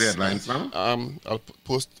go through the headlines now? I'll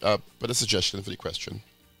put a suggestion for the question.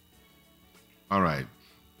 All right.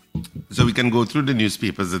 So we can go through the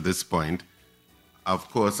newspapers at this point. Of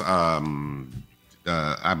course, I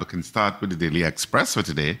can start with the Daily Express for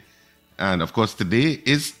today. And of course, today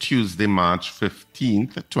is Tuesday, March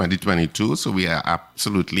 15th, 2022. So we are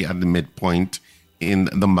absolutely at the midpoint in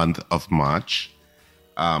the month of March.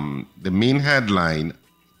 The main headline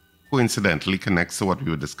coincidentally connects to what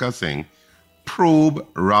we were discussing. Probe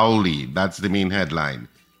Rowley, that's the main headline.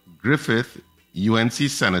 Griffith, UNC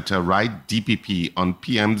Senator, write DPP on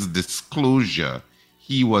PM's disclosure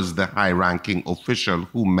he was the high-ranking official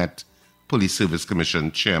who met Police Service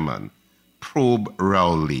Commission Chairman. Probe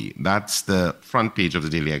Rowley, that's the front page of the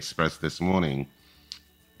Daily Express this morning.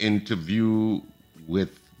 Interview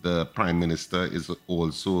with the Prime Minister is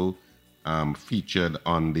also featured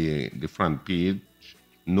on the front page.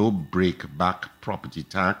 No break back property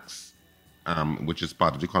tax, which is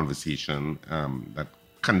part of the conversation that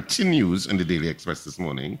continues in the Daily Express this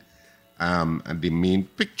morning. And the main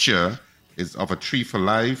picture is of a Tree for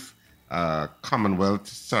Life Commonwealth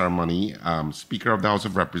ceremony. Speaker of the House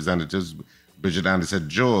of Representatives, Bridget Anderson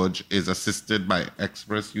George, is assisted by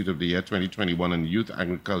Express Youth of the Year 2021 and Youth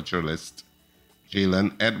Agriculturalist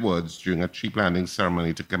Jalen Edwards during a tree planting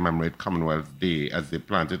ceremony to commemorate Commonwealth Day as they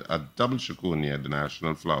planted a double chiconia, the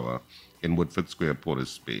national flower, in Woodford Square, Port of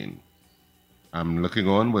Spain. Looking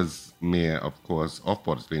on was Mayor, of course, of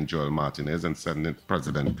Port of Spain, Joel Martinez, and Senate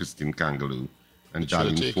President Christine Kangaloo and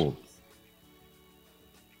Darlene Forbes.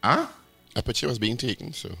 A picture was being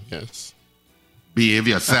taken, so yes. Behave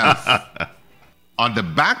yourself. On the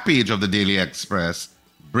back page of the Daily Express,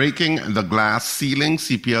 breaking the glass ceiling,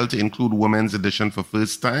 CPL to include women's edition for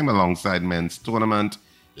first time alongside men's tournament.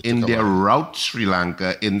 India rout Sri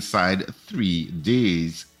Lanka inside 3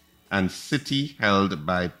 days, and City held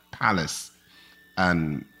by Palace.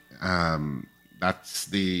 And that's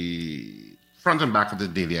the front and back of the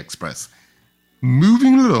Daily Express.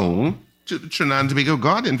 Moving along to the Trinidad and Tobago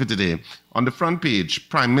Guardian for today. On the front page,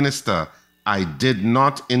 Prime Minister, I did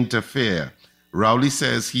not interfere. Rowley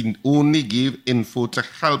says he only gave info to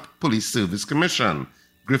help Police Service Commission.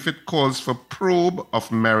 Griffith calls for probe of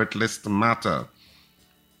merit list matter.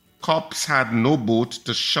 Cops had no boat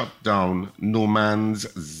to shut down No Man's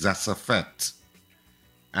Zassafet.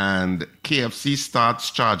 And KFC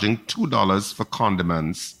starts charging $2 for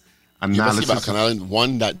condiments. Analysis. Bacchanal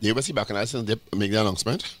since they make the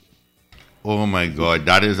announcement. Oh my God,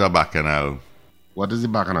 that is a bacchanal. What is the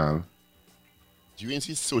bacchanal? Do you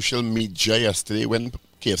see social media yesterday when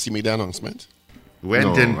KFC made the announcement? Went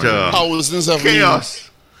No, into Thousands of chaos.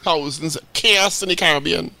 Thousands of chaos in the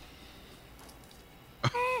Caribbean.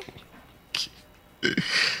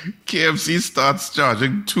 KFC starts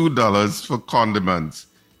charging $2 for condiments.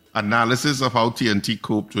 Analysis of how TNT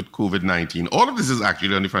coped with COVID-19. All of this is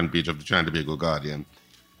actually on the front page of the Trinidad Tobago Guardian.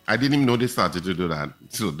 I didn't even know they started to do that.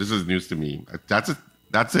 So this is news to me. That's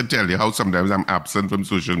to tell you how sometimes I'm absent from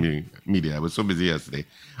social media. I was so busy yesterday.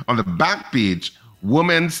 On the back page,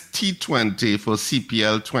 Women's T20 for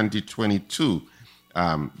CPL 2022.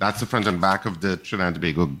 That's the front and back of the Trinidad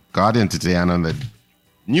Tobago Guardian today. And on the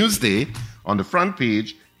Newsday, on the front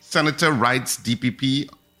page, Senator writes DPP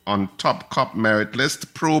on top cop merit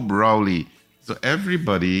list, probe Rowley. So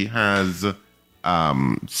everybody has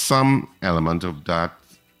some element of that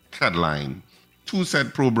headline. Two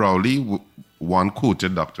said probe Rowley, one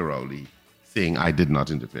quoted Dr. Rowley saying, I did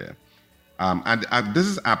not interfere. And this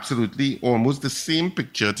is absolutely almost the same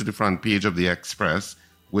picture to the front page of the Express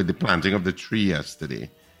with the planting of the tree yesterday.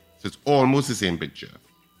 So it's almost the same picture.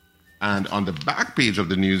 And on the back page of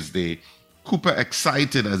the Newsday, Cooper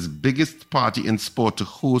excited as biggest party in sport to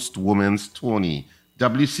host women's tourney.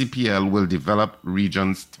 WCPL will develop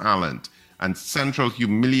region's talent. And Central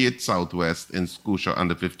humiliate Southwest in Scotia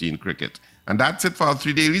under 15 cricket. And that's it for our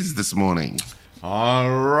 3 dailies this morning. All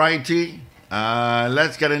righty.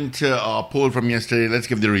 Let's get into our poll from yesterday. Let's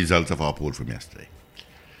give the results of our poll from yesterday.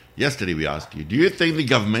 Yesterday we asked you, do you think the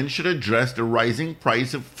government should address the rising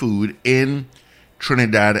price of food in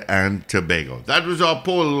Trinidad and Tobago? That was our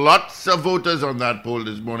poll. Lots of voters on that poll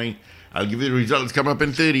this morning. I'll give you the results coming up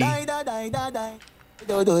in 30.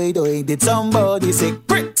 Did somebody say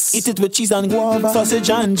bricks? Eat it with cheese and guava, sausage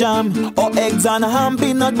and jam, or eggs and ham,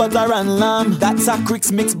 peanut butter and lamb. That's a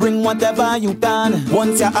Cricks mix, bring whatever you can.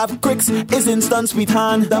 Once you have Cricks, it's instant sweet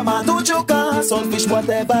hand. Tomato choka, saltfish,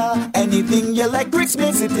 whatever. Anything you like, Cricks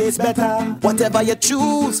makes it taste better. Whatever you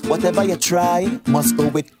choose, whatever you try, must go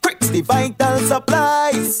with Cricks, the vital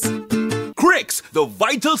supplies. Cricks, the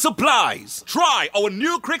vital supplies. Try our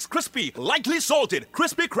new Cricks Crispy, lightly salted,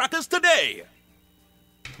 crispy crackers today.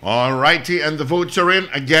 All righty, and the votes are in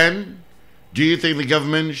again. Do you think the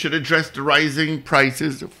government should address the rising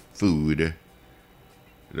prices of food?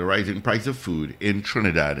 The rising price of food in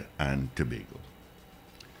Trinidad and Tobago.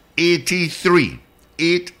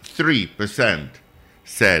 83%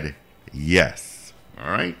 said yes. All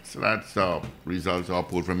right, so that's our results, our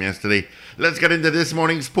poll from yesterday. Let's get into this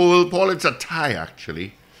morning's poll. Paul, it's a tie,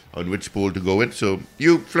 actually, on which poll to go with. So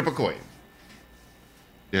you flip a coin.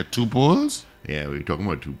 There are two polls? Yeah, we're talking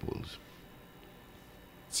about two polls.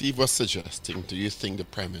 Steve was suggesting, do you think the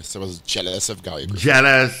Prime Minister was jealous of Gary Griffith?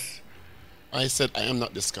 Jealous. I said, I am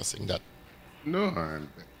not discussing that. No.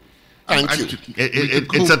 Thank you.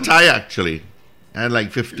 It's a tie, actually. I had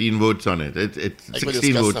like 15 votes on it. It's I could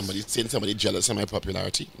 16 discuss votes. saying somebody jealous of my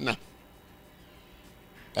popularity. Nah.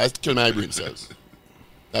 That's kill my brain cells.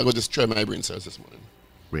 That would destroy my brain cells this morning.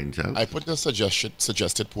 Brain cells. I put a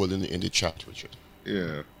suggested poll in the chat, Richard.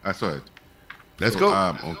 Yeah, I saw it. Let's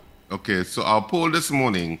go. Okay, so our poll this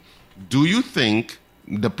morning, do you think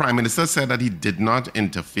the Prime Minister said that he did not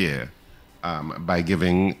interfere by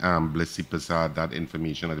giving Bliss Seepersad that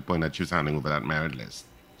information at the point that she was handing over that merit list?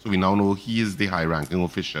 So we now know he is the high-ranking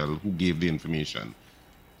official who gave the information.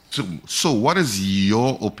 So what is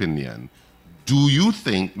your opinion? Do you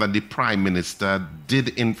think that the Prime Minister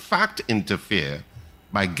did in fact interfere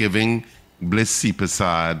by giving Bliss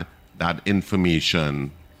Seepersad that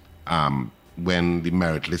information when the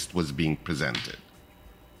merit list was being presented?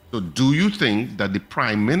 So do you think that the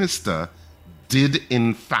Prime Minister did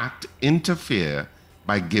in fact interfere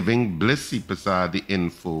by giving Bliss Seepersad the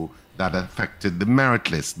info that affected the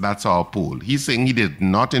merit list? That's our poll. He's saying he did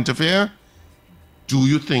not interfere. Do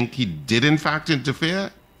you think he did in fact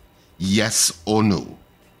interfere? Yes or no?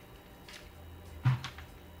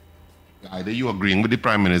 Either you agreeing with the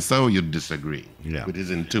Prime Minister or you disagree with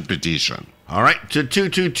his interpretation. All right, to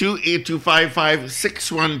 222-8255,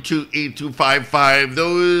 612-8255.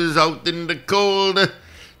 Those out in the cold,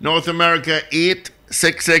 North America,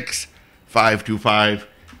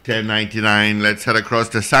 866-525-1099. Let's head across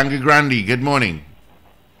to Sangre Grande. Good morning.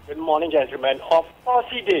 Good morning, gentlemen. Of course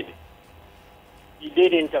he did. He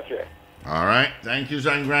did interfere. All right, thank you,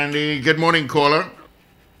 Sangre Grande. Good morning, caller.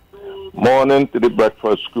 Morning to the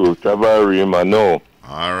breakfast crew. Trevor Rimano.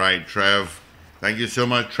 All right, Trev. Thank you so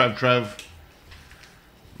much, Trev.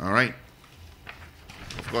 All right.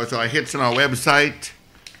 Of course, our hits on our website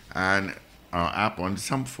and our app on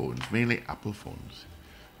some phones, mainly Apple phones.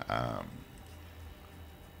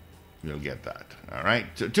 You'll get that. All right.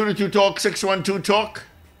 So 222 Talk, 612 Talk.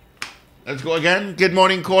 Let's go again. Good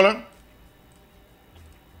morning, caller.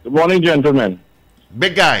 Good morning, gentlemen.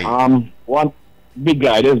 Big guy. One big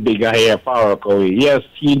guy, this big guy here, Farouk. Yes,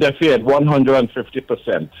 he interfered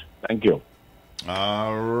 150%. Thank you.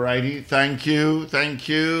 All righty. Thank you.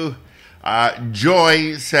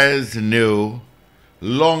 Joy says no.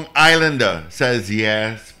 Long Islander says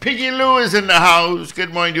yes. Piggy Lou is in the house.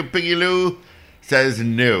 Good morning to Piggy Lou. Says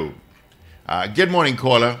no. Good morning,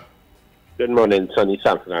 caller. Good morning, Sonny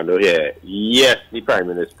San Fernando here. Yes, the Prime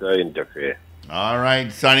Minister interfered. All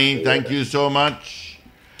right, Sonny. Thank you so much.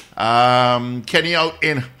 Kenny out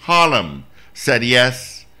in Harlem said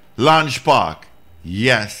yes. Launch Park,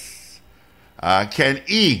 yes. Ken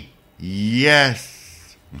E,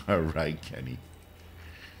 yes. All right, Kenny.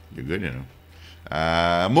 You're good, you know.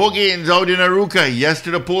 Morgan's out in Aruka. Yes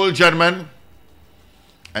to the poll, gentlemen.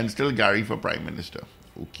 And still Gary for Prime Minister.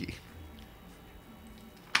 Okay.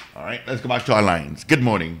 All right, let's go back to our lines. Good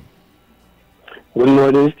morning. Good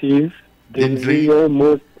morning, Steve. Dinsley.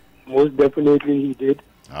 Most definitely he did.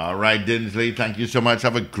 All right, Dinsley. Thank you so much.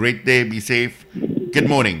 Have a great day. Be safe. Good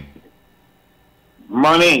morning.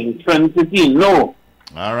 Morning, Trinity. No.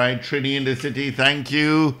 All right, Trini in the city. Thank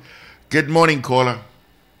you. Good morning, caller.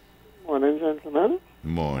 Morning, gentlemen.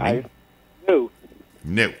 Morning. No.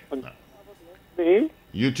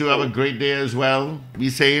 You two have a great day as well. Be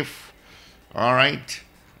safe. All right.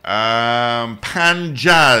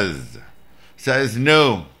 Panjaz says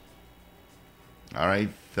no. All right.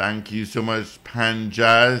 Thank you so much,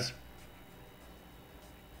 Panjaz.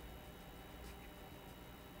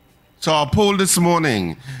 So our poll this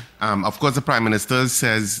morning, of course, the Prime Minister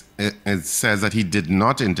says that he did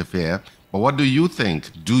not interfere. But what do you think?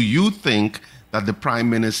 Do you think that the Prime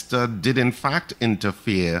Minister did in fact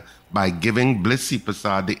interfere by giving Bliss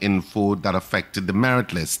Seepersad the info that affected the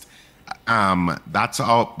merit list? That's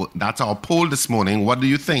our poll this morning. What do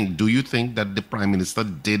you think? Do you think that the Prime Minister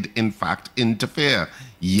did in fact interfere?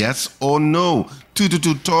 Yes or no?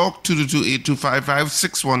 222 Talk,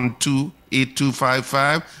 222-8255,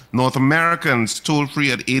 612-8255. North Americans toll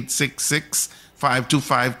free at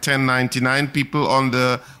 866-525-1099. People on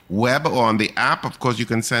the web or on the app, of course, you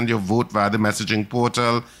can send your vote via the messaging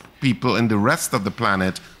portal. People in the rest of the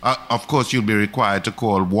planet, of course, you'll be required to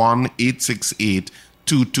call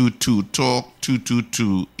 1-868-222-TALK,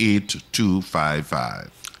 222-8255.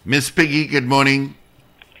 Miss Piggy, good morning.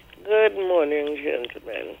 Good morning,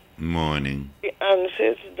 gentlemen. Morning. The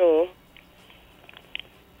answer is no.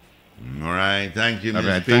 All right, thank you, Miss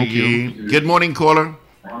right, Piggy. thank you. Good morning, caller.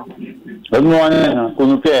 Good morning,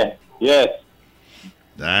 Kunupe. Yes.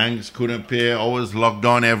 Thanks, Kunape. Always logged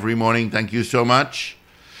on every morning. Thank you so much.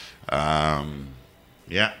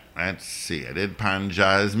 Yeah, let's see. I did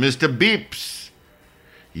Panjaz. Mr. Beeps.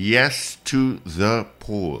 Yes to the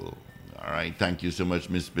poll. All right, thank you so much,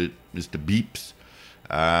 Mr. Beeps.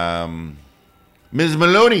 Ms.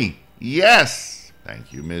 Maloney. Yes.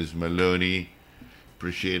 Thank you, Ms. Maloney.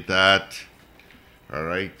 Appreciate that. All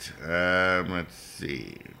right, let's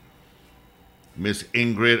see. Miss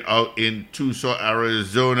Ingrid out in Tucson,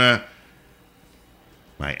 Arizona.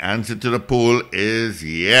 My answer to the poll is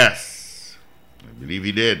yes. I believe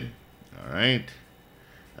he did. All right.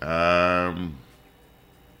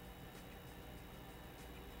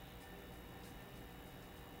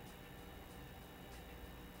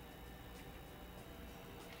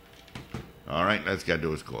 All right, let's get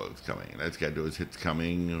those calls coming. Let's get those hits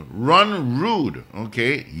coming. Run Rude.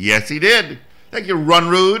 Okay. Yes, he did. Thank you, Run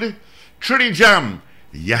Rude. Trinity Jam.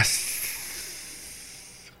 Yes.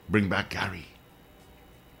 Bring back Gary.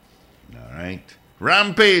 All right.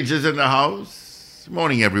 Rampage is in the house.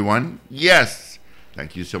 Morning, everyone. Yes.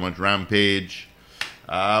 Thank you so much, Rampage.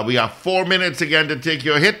 We have 4 minutes again to take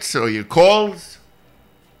your hits or your calls.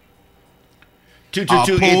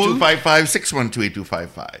 222-8255,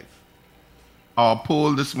 612-8255. Our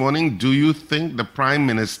poll this morning, do you think the Prime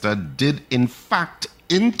Minister did in fact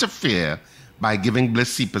interfere by giving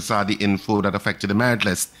Bliss Seepersad the info that affected the merit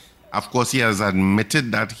list? Of course, he has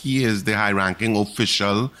admitted that he is the high-ranking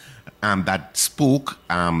official that spoke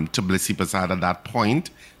to Bliss Seepersad at that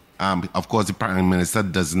point. Of course, the Prime Minister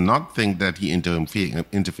does not think that he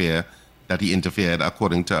interfered,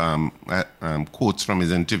 according to quotes from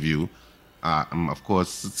his interview. Of course,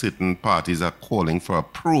 certain parties are calling for a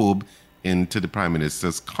probe into the Prime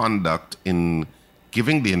Minister's conduct in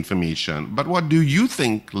giving the information. But what do you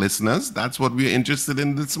think, listeners? That's what we're interested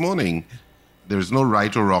in this morning. There's no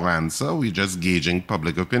right or wrong answer. We're just gauging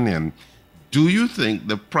public opinion. Do you think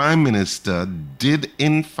the Prime Minister did,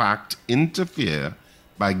 in fact, interfere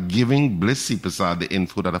by giving Bliss Seepersad the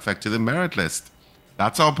info that affected the merit list?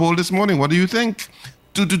 That's our poll this morning. What do you think?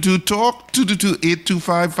 222-TALK,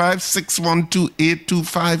 222-8255,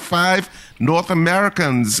 612-8255. North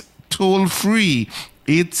Americans, toll free,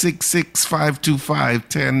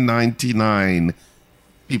 866-525-1099.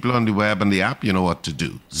 People on the web and the app, you know what to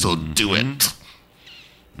do. So do it.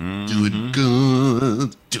 Do it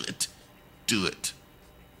good. Do it. Do it.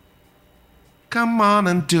 Come on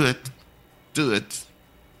and do it. Do it.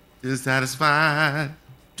 You're satisfied.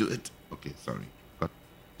 Do it. Okay, sorry. Got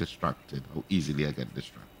distracted. How easily I get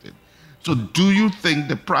distracted. So do you think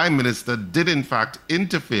the Prime Minister did in fact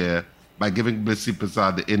interfere by giving Bliss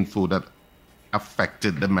Seepersad the info that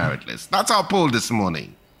affected the merit list? That's our poll this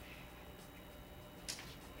morning.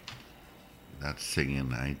 That's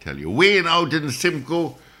singing, I tell you. Wayne out in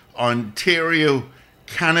Simcoe, Ontario,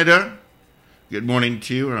 Canada. Good morning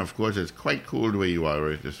to you. And of course, it's quite cold where you are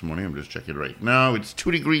right this morning. I'm just checking right now. It's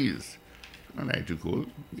 2 degrees. Not too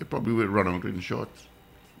cold. You probably will run out in shorts.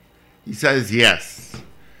 He says yes.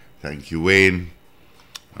 Thank you, Wayne.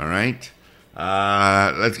 All right.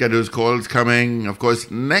 Let's get those calls coming. Of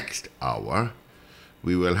course, next hour,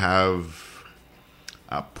 we will have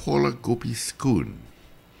Paula Gopi-Skoon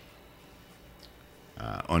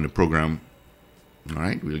on the program. All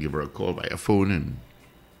right. We'll give her a call by a phone and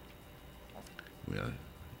we'll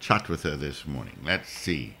chat with her this morning. Let's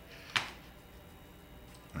see.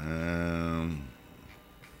 All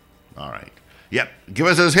right. Yep. Give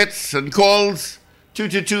us those hits and calls.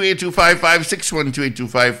 222-8255,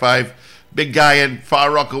 612-8255. Big guy in Far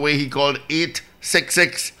Rockaway, he called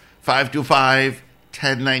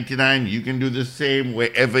 866-525-1099. You can do the same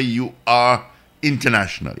wherever you are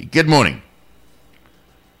internationally. Good morning.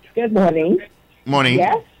 Good morning. Morning.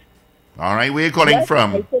 Yes. All right. Where are you calling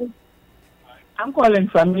from? I'm calling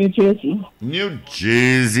from New Jersey. New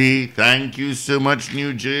Jersey. Thank you so much,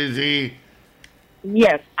 New Jersey.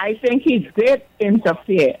 Yes, I think he did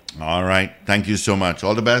interfere. All right. Thank you so much.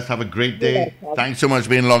 All the best. Have a great day. Thanks so much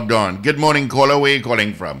for being logged on. Good morning, caller. Where are you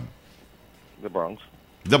calling from? The Bronx.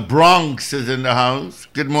 The Bronx is in the house.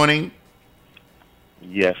 Good morning.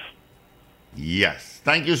 Yes. Yes.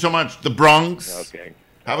 Thank you so much, the Bronx. Okay.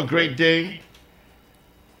 Have a great day.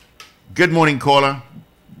 Good morning, caller.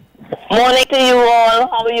 Morning to you all.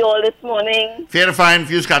 How are you all this morning? Fair to find,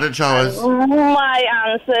 few scattered showers. My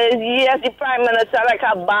answer is yes, the Prime Minister, like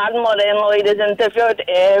a bad mother-in-law, he does interfere with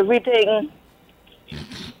everything.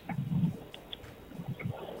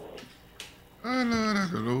 Oh, no, I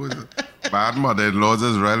don't know. Bad mother-in-laws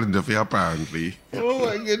is real interfere, apparently. Oh,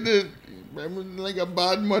 my goodness. I'm like a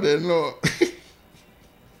bad mother-in-law.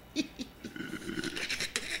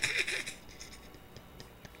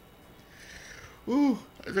 Ooh,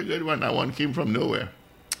 that's a good one. That one came from nowhere.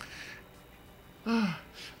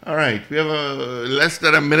 All right, we have less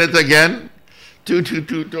than a minute again.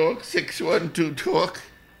 222-TALK, 612-TALK.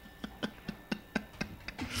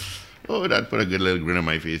 Oh, that put a good little grin on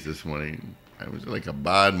my face this morning. I was like a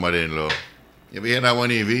bad mother-in-law. You ever hear that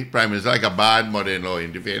one, Evie? Prime Minister like a bad mother-in-law,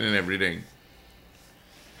 interfering in everything.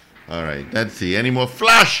 All right, let's see. Any more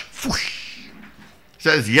flash? Whoosh.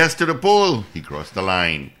 Says yes to the poll. He crossed the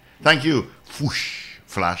line. Thank you. Whoosh.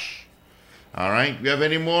 Flash. All right. We have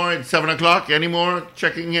any more? It's 7 o'clock. Any more?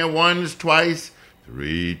 Checking here once, twice,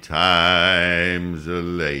 3 times a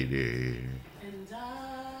lady. And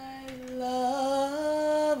I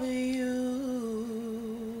love you.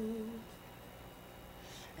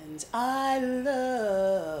 And I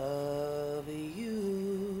love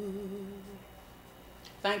you.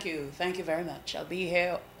 Thank you. Thank you very much. I'll be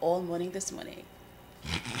here all morning this morning.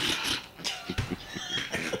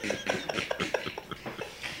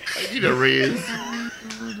 I need a raise.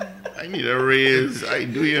 I need a raise. I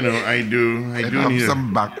do, you know, I do. I do have need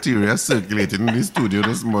some bacteria circulating in the studio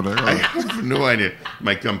this morning. I have no idea.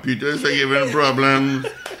 My computers are giving problems.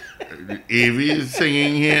 Avie is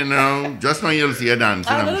singing here now. Just now you'll see her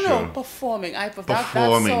dancing, I'm sure. No, performing. Performing. That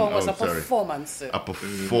song was a sorry. performance, sir. A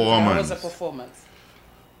performance. That was a performance.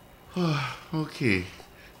 Okay.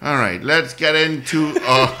 All right. Let's get into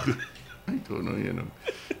our... I don't know, you know.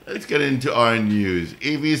 Let's get into our news.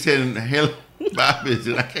 Avie is in Hill Babbitt,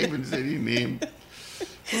 and I can't even say the name.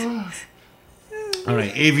 All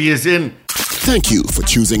right. Avie is in... Thank you for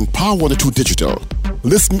choosing Power 102 Digital.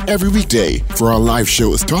 Listen every weekday for our live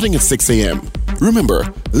shows starting at 6 a.m.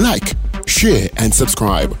 Remember, like, share, and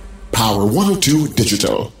subscribe. Power 102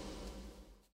 Digital.